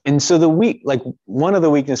 And so one of the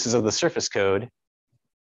weaknesses of the surface code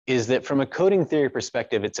is that from a coding theory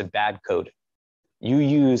perspective, it's a bad code. You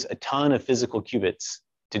use a ton of physical qubits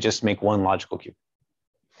to just make 1 logical qubit.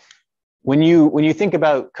 When you think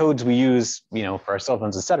about codes we use, for our cell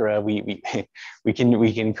phones, et cetera, we can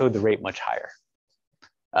encode the rate much higher.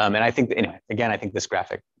 And I think that, anyway, again, I think this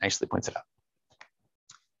graphic nicely points it out.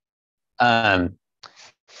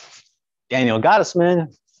 Daniel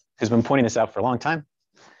Gottesman has been pointing this out for a long time.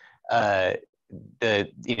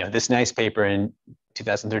 This nice paper in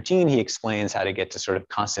 2013, he explains how to get to sort of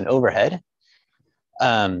constant overhead.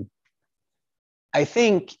 I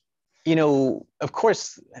think, of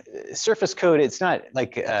course, surface code, it's not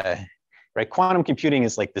like, right, quantum computing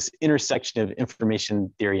is like this intersection of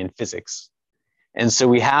information theory and physics. And so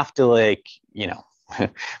we have to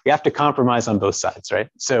we have to compromise on both sides, right?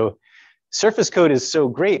 So surface code is so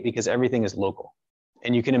great because everything is local.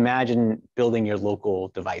 And you can imagine building your local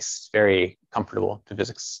device, very comfortable to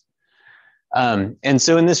physics. And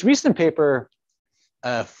so in this recent paper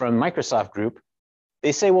from Microsoft Group,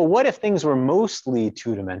 they say, well, what if things were mostly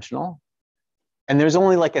 2-dimensional? And there's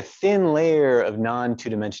only like a thin layer of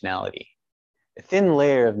non-2-dimensionality, a thin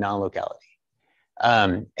layer of non-locality.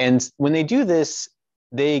 And when they do this,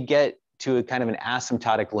 they get to a kind of an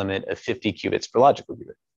asymptotic limit of 50 qubits per logical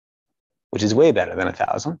qubit, which is way better than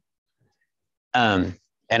 1,000. And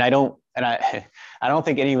I don't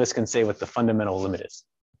think any of us can say what the fundamental limit is.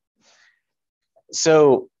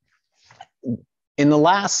 So in the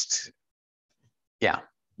last,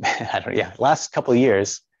 last couple of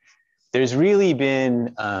years, there's really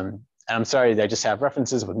been, and I'm sorry, I just have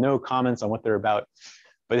references with no comments on what they're about,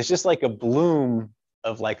 but it's just like a bloom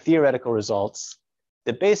of like theoretical results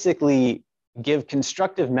that basically give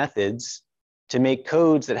constructive methods to make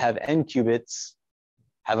codes that have n qubits,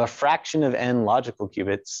 have a fraction of n logical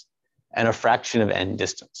qubits, and a fraction of n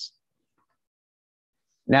distance.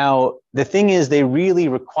 Now, the thing is, they really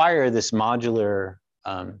require this modular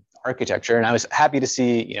architecture. And I was happy to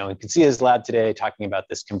see, in Katsia's lab today talking about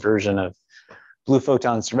this conversion of blue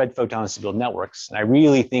photons to red photons to build networks. And I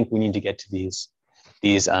really think we need to get to these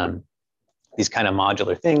kind of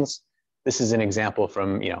modular things. This is an example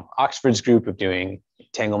from Oxford's group of doing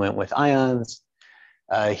entanglement with ions.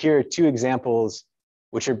 Here are 2 examples,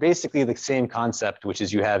 which are basically the same concept, which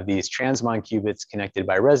is you have these transmon qubits connected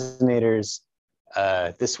by resonators.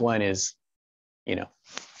 This one is,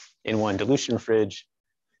 in one dilution fridge.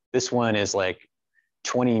 This one is like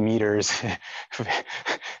 20 meters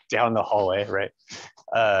down the hallway, right?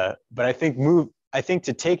 But I think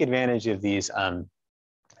to take advantage of these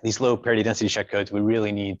low parity density check codes, we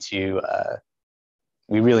really need to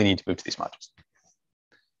move to these modules.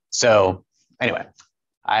 So anyway,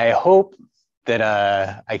 I hope that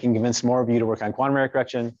I can convince more of you to work on quantum error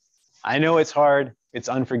correction. I know it's hard, it's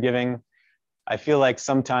unforgiving. I feel like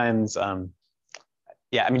sometimes, to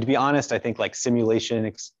be honest, I think like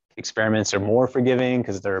simulation experiments are more forgiving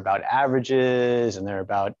because they're about averages and they're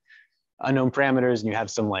about unknown parameters, and you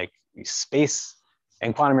have some like space.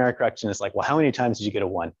 And quantum error correction is like, well, how many times did you get a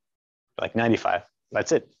 1? Like 95.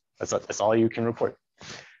 That's it. That's all you can report.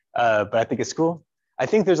 But I think it's cool. I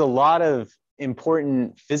think there's a lot of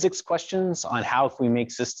important physics questions on how can we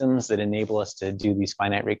make systems that enable us to do these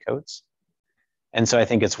finite rate codes. And so I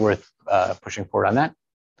think it's worth pushing forward on that.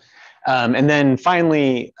 And then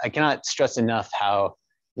finally, I cannot stress enough how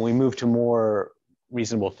when we move to more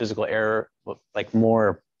reasonable physical error, like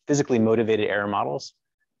more physically motivated error models,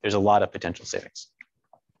 there's a lot of potential savings.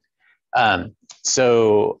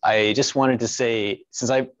 So I just wanted to say, since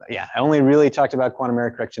I only really talked about quantum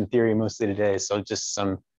error correction theory mostly today, so just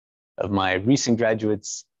some of my recent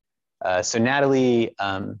graduates. So Natalie,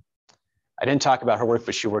 I didn't talk about her work,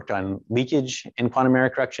 but she worked on leakage in quantum error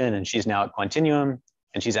correction, and she's now at Quantinuum,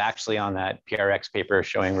 and she's actually on that PRX paper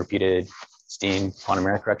showing repeated steam quantum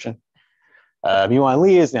error correction. Miwan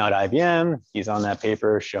Lee is now at IBM. He's on that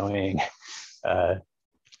paper showing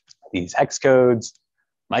these hex codes.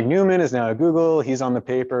 Mike Newman is now at Google. He's on the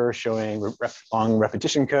paper showing long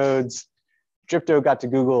repetition codes. Dripto got to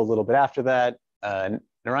Google a little bit after that.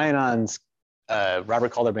 Narayanan's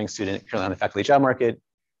Robert Calderbank student, currently on the faculty job market.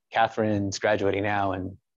 Catherine's graduating now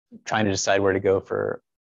and trying to decide where to go for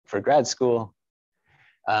grad school.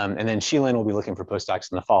 And then Sheilin will be looking for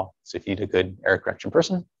postdocs in the fall. So if you need a good error correction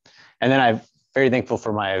person. And then I'm very thankful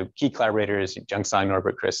for my key collaborators, Jungsang,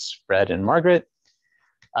 Norbert, Chris, Fred, and Margaret.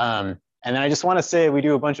 And then I just want to say we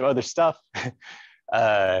do a bunch of other stuff.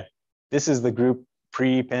 This is the group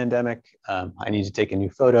pre-pandemic. I need to take a new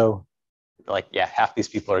photo. Like, yeah, half these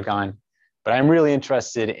people are gone. But I'm really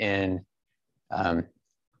interested in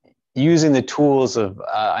using the tools of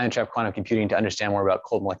ion trap quantum computing to understand more about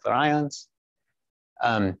cold molecular ions.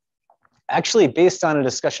 Actually, based on a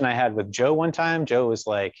discussion I had with Joe one time, Joe was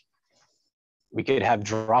like, we could have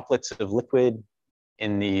droplets of liquid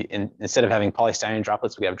instead of having polystyrene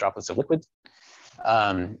droplets, we have droplets of liquid.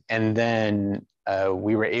 And then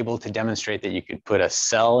we were able to demonstrate that you could put a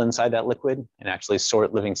cell inside that liquid and actually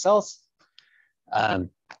sort living cells.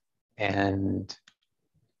 And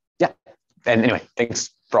yeah, and anyway, thanks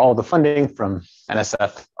for all the funding from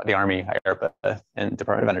NSF, the Army, IARPA, and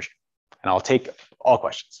Department of Energy. And I'll take all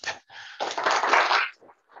questions.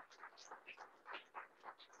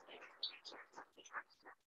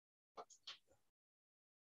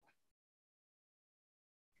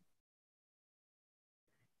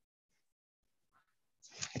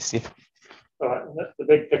 I see. So the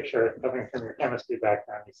big picture, coming from your chemistry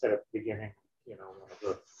background, you said at the beginning, you know, one of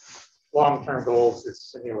the long-term goals is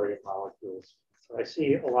simulating molecules. So I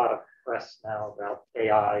see a lot of press now about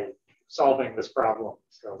AI solving this problem.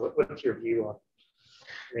 So what's your view on?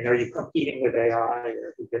 I mean, are you competing with AI,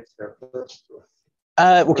 or who gets there first?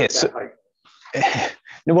 Okay, so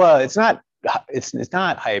well, it's not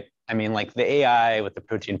hype. I mean, like the AI with the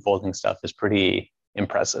protein folding stuff is pretty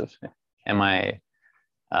impressive. And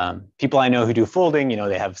people I know who do folding, you know,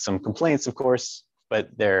 they have some complaints, of course, but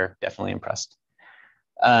they're definitely impressed.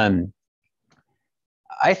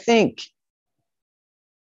 I think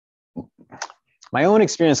my own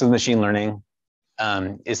experience with machine learning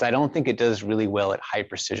is I don't think it does really well at high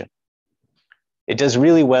precision. It does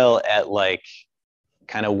really well at like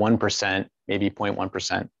kind of 1%, maybe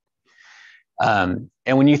 0.1%.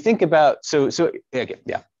 And when you think about, okay,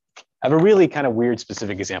 yeah, I have a really kind of weird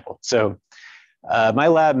specific example. So my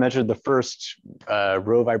lab measured the first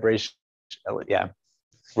row vibronic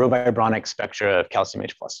spectra of calcium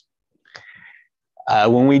H+.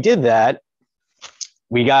 When we did that,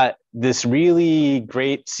 we got this really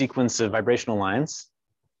great sequence of vibrational lines.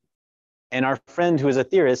 And our friend who is a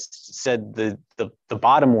theorist said the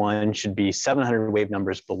bottom one should be 700 wave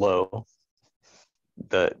numbers below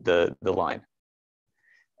the line.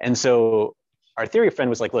 And so our theory friend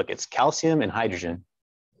was like, look, it's calcium and hydrogen.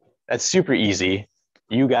 That's super easy.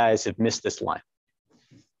 You guys have missed this line.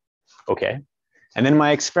 Okay. And then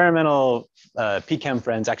my experimental PChem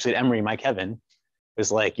friends, actually at Emory, Mike Heaven,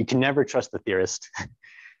 was like, you can never trust the theorist.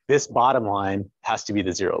 This bottom line has to be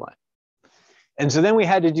the zero line. And so then we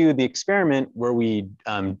had to do the experiment where we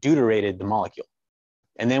deuterated the molecule.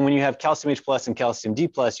 And then when you have calcium H+ and calcium D+,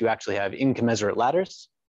 you actually have incommensurate ladders.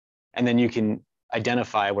 And then you can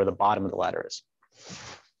identify where the bottom of the ladder is.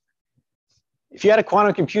 If you had a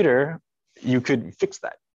quantum computer, you could fix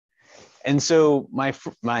that. And so my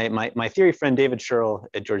theory friend, David Sherrill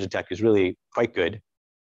at Georgia Tech, is really quite good.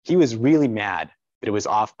 He was really mad that it was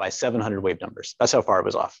off by 700 wave numbers. That's how far it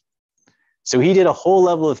was off. So he did a whole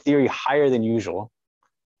level of theory higher than usual,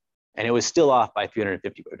 and it was still off by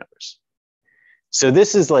 350 wave numbers. So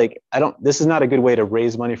this is like, this is not a good way to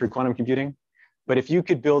raise money for quantum computing, but if you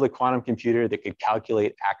could build a quantum computer that could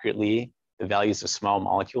calculate accurately the values of small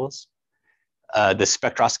molecules, the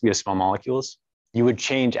spectroscopy of small molecules, you would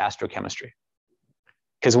change astrochemistry.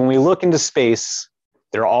 Because when we look into space,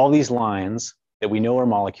 there are all these lines that we know are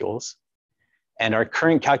molecules, and our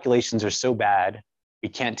current calculations are so bad, we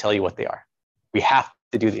can't tell you what they are. We have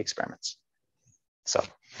to do the experiments. So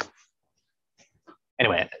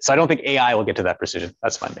anyway, so I don't think AI will get to that precision.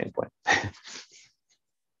 That's my main point.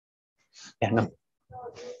 Yeah, no.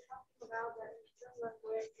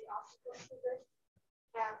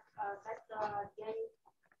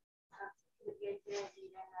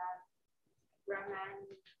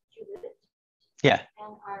 Yeah.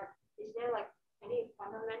 And is there like any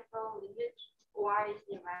fundamental limit? Why is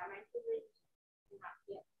the Raman qubit not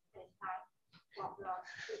yet as high?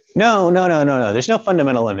 No. There's no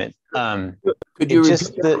fundamental limit. Could you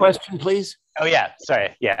repeat the question, please? Oh yeah,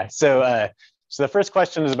 sorry. Yeah. So the first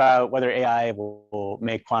question is about whether AI will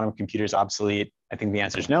make quantum computers obsolete. I think the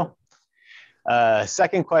answer is no.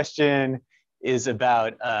 Second question is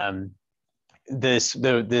about this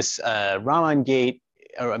Raman gate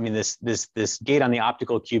or I mean, this gate on the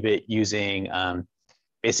optical qubit using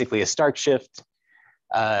basically a Stark shift.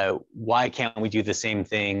 Why can't we do the same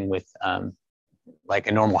thing with like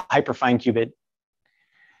a normal hyperfine qubit?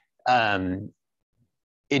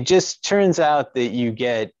 It just turns out that you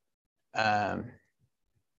get,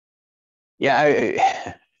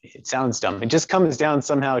 it sounds dumb. It just comes down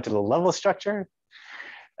somehow to the level structure,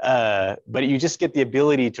 but you just get the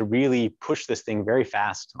ability to really push this thing very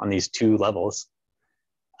fast on these two levels.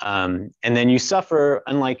 And then you suffer,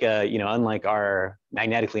 unlike our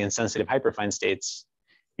magnetically insensitive hyperfine states,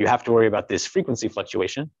 you have to worry about this frequency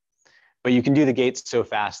fluctuation, but you can do the gates so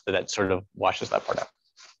fast that that sort of washes that part out.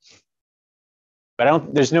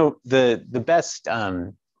 But the best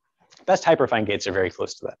hyperfine gates are very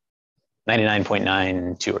close to that,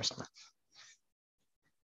 99.92 or something.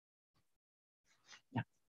 Yeah.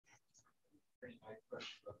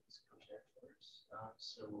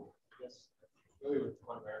 So I guess really with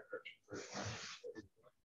quantum error correction for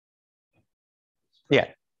yeah.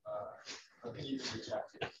 I think you can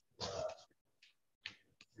detect it.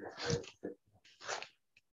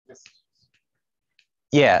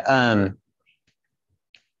 Yeah.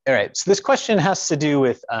 All right. So this question has to do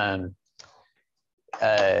with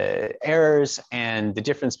errors and the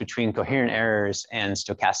difference between coherent errors and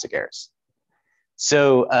stochastic errors.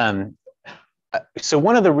 So, so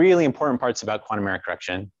one of the really important parts about quantum error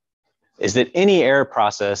correction is that any error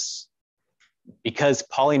process, because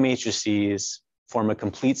polymatrices form a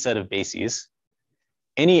complete set of bases,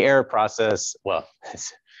 any error process, well,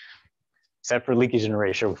 except for leakage and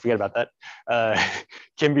erasure, we forget about that,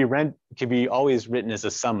 can be always written as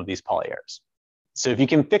a sum of these poly errors. So if you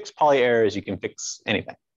can fix poly errors, you can fix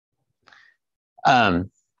anything.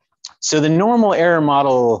 So the normal error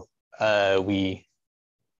model we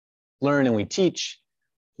learn and we teach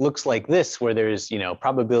looks like this, where there's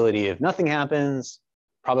probability of nothing happens,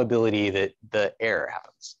 probability that the error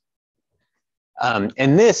happens.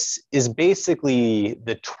 And this is basically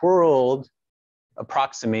the twirled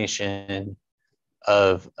approximation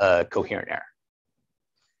of a coherent error.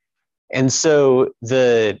 And so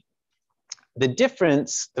the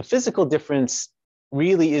difference, the physical difference,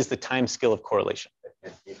 really is the time scale of correlation.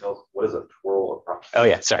 Can you tell us what is a twirl approximation? Oh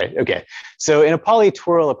yeah, sorry. Okay. So in a poly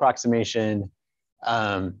twirl approximation,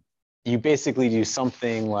 you basically do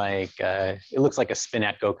something like, it looks like a spin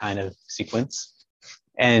echo kind of sequence,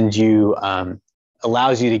 and you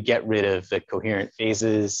allows you to get rid of the coherent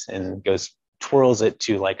phases and twirls it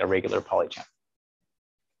to like a regular polychannel.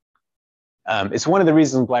 It's one of the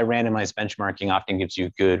reasons why randomized benchmarking often gives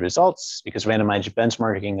you good results, because randomized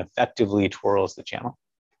benchmarking effectively twirls the channel.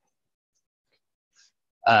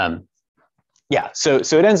 Yeah, so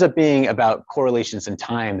it ends up being about correlations in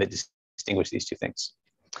time that distinguish these two things.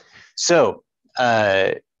 So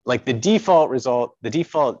like the default result, the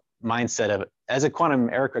default mindset of, as a quantum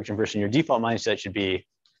error correction person, your default mindset should be,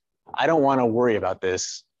 I don't want to worry about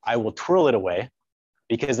this. I will twirl it away,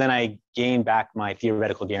 because then I gain back my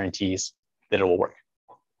theoretical guarantees that it will work.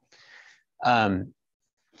 From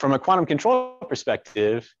a quantum control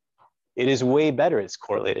perspective, it is way better it's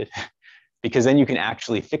correlated, because then you can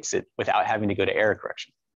actually fix it without having to go to error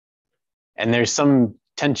correction. And there's some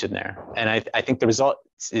tension there. And I think the result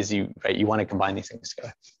is you want to combine these things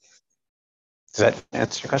together. Does that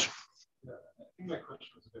answer your question? Yeah, I think my question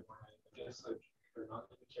was a bit more, I guess, like for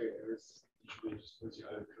non-unitary errors, usually just puts you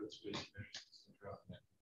out of code space measure system throughout, and then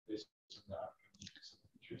based on that, you do some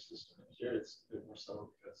feature system. And here it's a bit more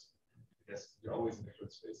subtle, because I guess you're always in the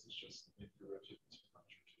code space. It's just maybe you rotate too much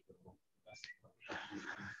or too little. You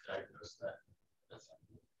diagnose that. That's how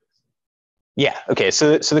you fix it. Yeah. Okay.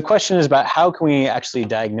 So the question is about how can we actually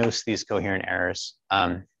diagnose these coherent errors?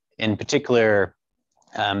 In particular,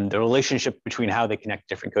 the relationship between how they connect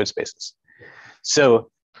different code spaces. So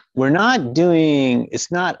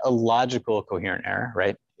it's not a logical coherent error,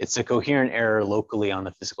 right? It's a coherent error locally on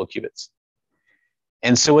the physical qubits.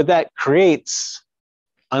 And so what that creates,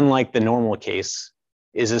 unlike the normal case,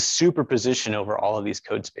 is a superposition over all of these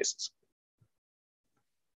code spaces.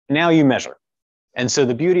 Now you measure. And so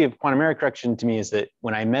the beauty of quantum error correction to me is that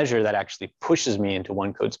when I measure, that actually pushes me into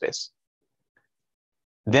one code space.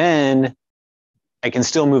 Then I can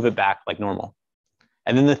still move it back like normal.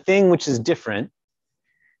 And then the thing which is different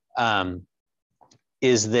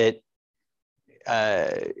is that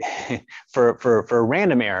for a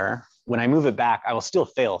random error, when I move it back, I will still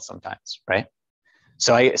fail sometimes, right?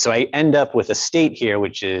 So I end up with a state here,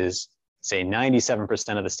 which is, say,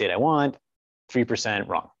 97% of the state I want, 3%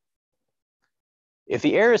 wrong. If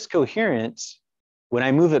the error is coherent, when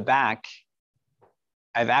I move it back,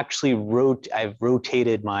 I've actually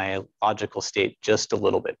rotated my logical state just a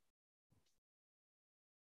little bit.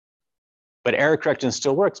 But error correction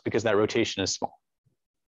still works because that rotation is small.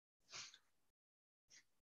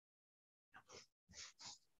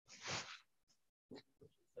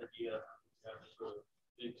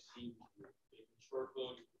 Big C, big short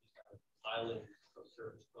code, you can just have island of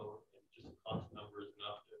service code, and just a constant number is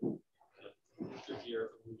enough to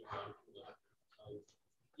trickier for moving around.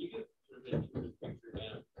 You can sort of get into this picture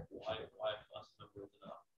again, why plus number is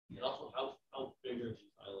enough, and also how big are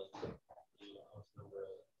these islands?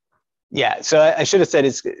 Yeah, so I should have said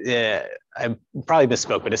it's, I probably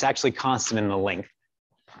misspoke, but it's actually constant in the length.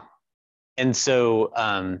 And so,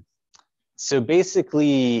 so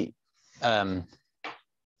basically, yeah.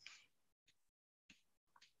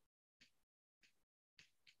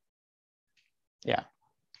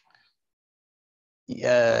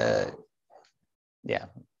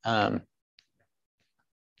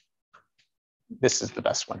 This is the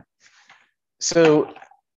best one. So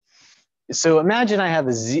imagine I have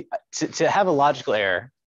a Z, to have a logical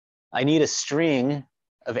error, I need a string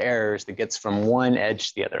of errors that gets from one edge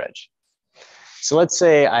to the other edge. So let's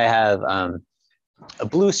say I have a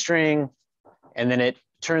blue string, and then it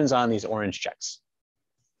turns on these orange checks.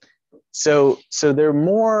 So there are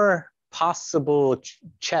more possible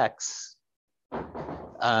checks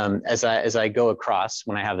as I go across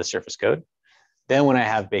when I have the surface code than when I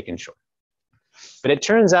have Bacon short. But it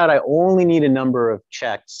turns out I only need a number of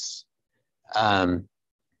checks that's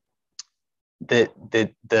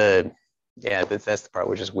the part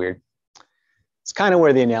which is weird. It's kind of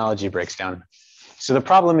where the analogy breaks down. So the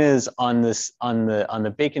problem is on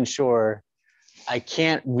the Bacon shore, I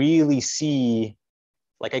can't really see,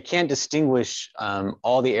 like I can't distinguish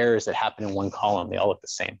all the errors that happen in one column. They all look the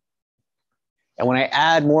same. And when I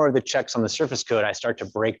add more of the checks on the surface code, I start to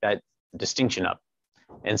break that distinction up.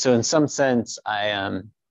 And so in some sense, yeah,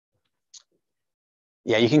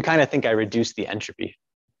 you can kind of think I reduced the entropy.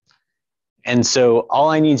 And so all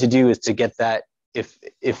I need to do is to get that, if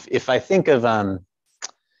I think of,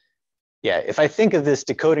 if I think of this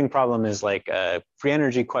decoding problem as like a free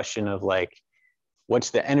energy question of like, what's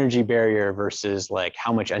the energy barrier versus like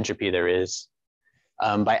how much entropy there is,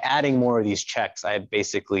 by adding more of these checks, I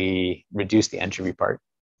basically reduce the entropy part,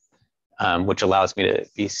 which allows me to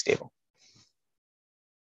be stable.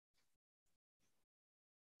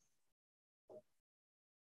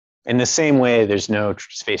 In the same way, there's no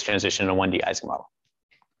space transition in a 1D Ising model.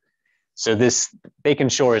 So this Bacon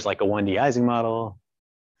shore is like a 1D Ising model.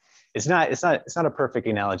 It's not a perfect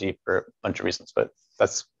analogy for a bunch of reasons, but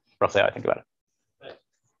that's roughly how I think about it.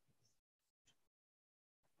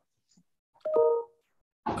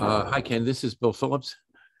 Hi, Ken. This is Bill Phillips.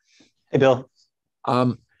 Hey, Bill.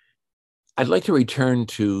 I'd like to return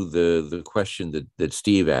to the question that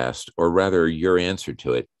Steve asked, or rather your answer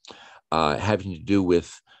to it, having to do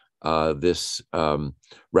with this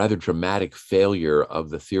rather dramatic failure of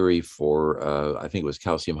the theory for, I think it was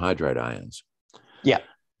calcium hydride ions. Yeah.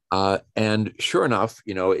 And sure enough,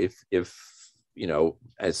 if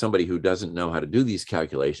as somebody who doesn't know how to do these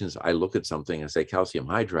calculations, I look at something and say calcium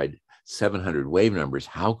hydride, 700 wave numbers.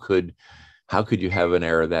 How could you have an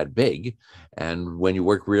error that big? And when you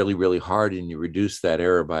work really, really hard and you reduce that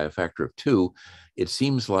error by a factor of 2, it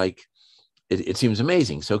seems like it seems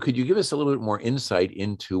amazing. So could you give us a little bit more insight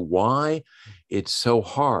into why it's so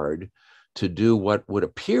hard to do what would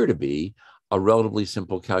appear to be a relatively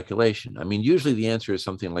simple calculation? I mean, usually the answer is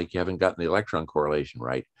something like you haven't gotten the electron correlation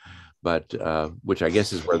right, but which I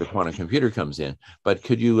guess is where the quantum computer comes in. But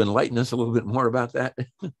could you enlighten us a little bit more about that?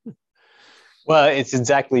 Well, it's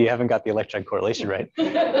exactly, you haven't got the electron correlation right.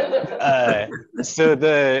 So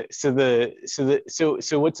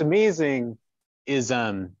what's amazing is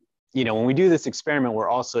when we do this experiment, we're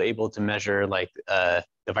also able to measure like the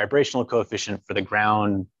vibrational coefficient for the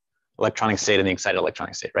ground electronic state and the excited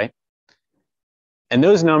electronic state, right? And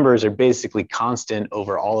those numbers are basically constant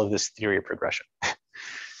over all of this theory of progression.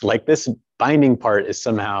 Like this binding part is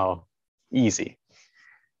somehow easy.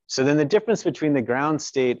 So then the difference between the ground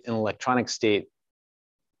state and electronic state,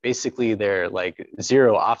 basically they're like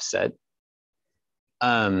 0 offset.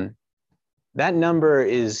 That number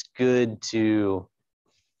is good to,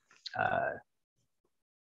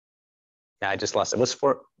 I just lost it. What's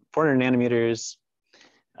 400 nanometers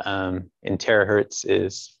in terahertz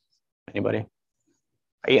is, anybody?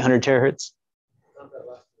 800 terahertz?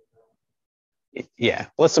 Yeah,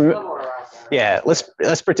 let's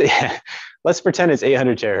pretend, let's pretend it's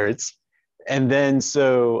 800 terahertz. And then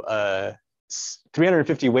so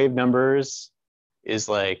 350 wave numbers is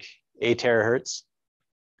like 8 terahertz.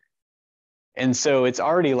 And so it's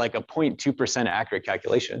already like a 0.2% accurate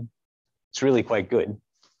calculation. It's really quite good,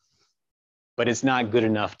 but it's not good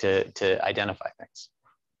enough to identify things.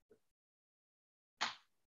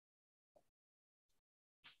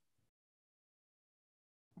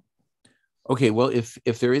 Okay, well,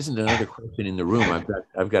 if there isn't another question in the room,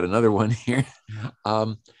 I've got another one here.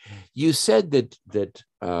 You said that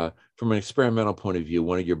from an experimental point of view,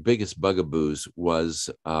 one of your biggest bugaboos was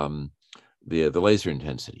the laser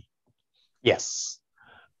intensity. Yes.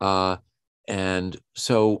 And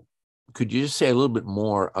so, could you just say a little bit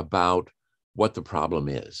more about what the problem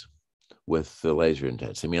is with the laser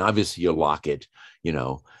intensity? I mean, obviously you lock it, you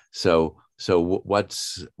know. So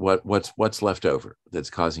what's left over that's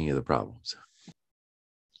causing you the problems?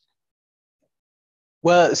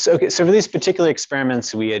 Well, so for these particular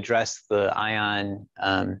experiments, we address the ion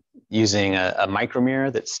using a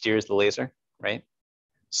micromirror that steers the laser, right?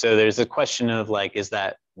 So there's a question of like, is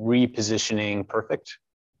that repositioning perfect?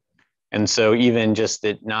 And so even just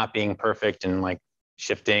it not being perfect and like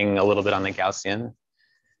shifting a little bit on the Gaussian.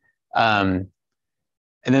 And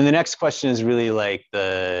then the next question is really like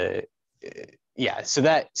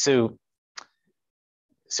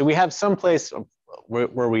so we have some place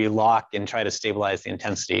where we lock and try to stabilize the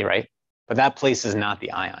intensity, right? But that place is not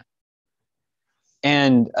the ion.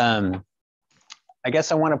 And I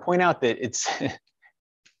guess I want to point out that it's,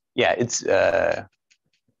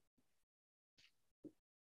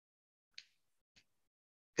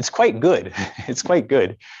 it's quite good. It's quite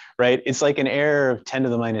good, right? It's like an error of 10 to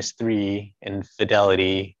the minus 3 in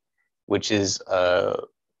fidelity, which is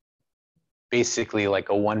basically like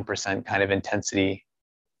a 1% kind of intensity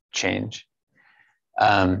change.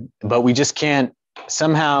 But we just can't,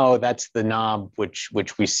 somehow that's the knob which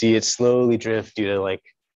we see it slowly drift due to like,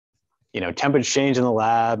 you know, temperature change in the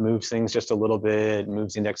lab moves things just a little bit,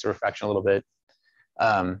 moves the index of refraction a little bit.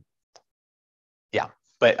 Yeah,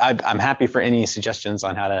 but I'm happy for any suggestions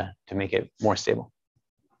on how to make it more stable.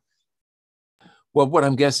 Well, what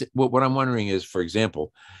I'm wondering is, for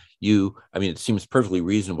example, I mean, it seems perfectly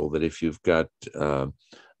reasonable that if you've got a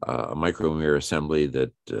micromirror assembly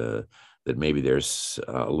that maybe there's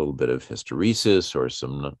a little bit of hysteresis or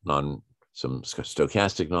some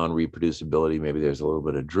stochastic non-reproducibility, maybe there's a little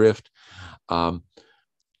bit of drift. So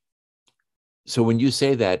when you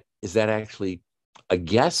say that, is that actually a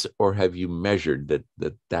guess, or have you measured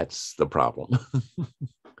that's the problem?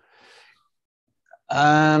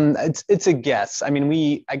 It's a guess. I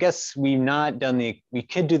mean, I guess we've not done we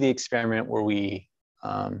could do the experiment where we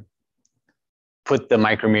put the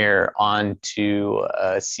micromirror onto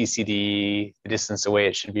a CCD, the distance away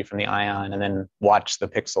it should be from the ion, and then watch the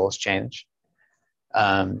pixels change.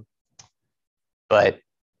 But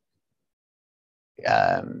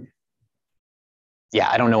yeah,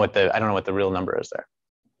 I don't know what the real number is there.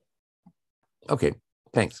 Okay,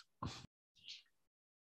 thanks.